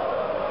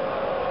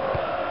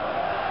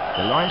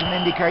 The linesman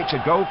indicates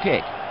a goal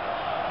kick.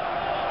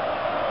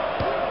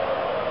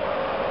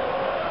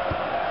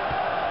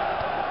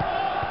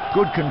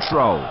 Good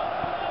control.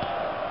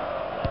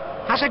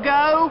 Has a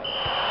go.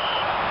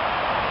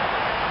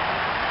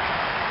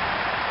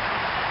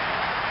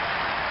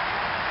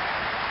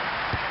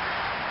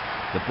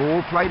 The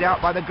ball played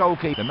out by the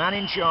goalkeeper. The man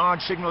in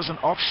charge signals an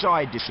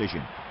offside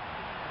decision.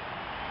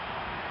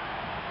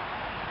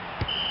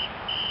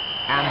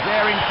 And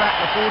there, in fact,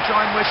 the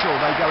full-time whistle.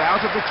 They go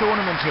out of the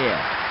tournament here.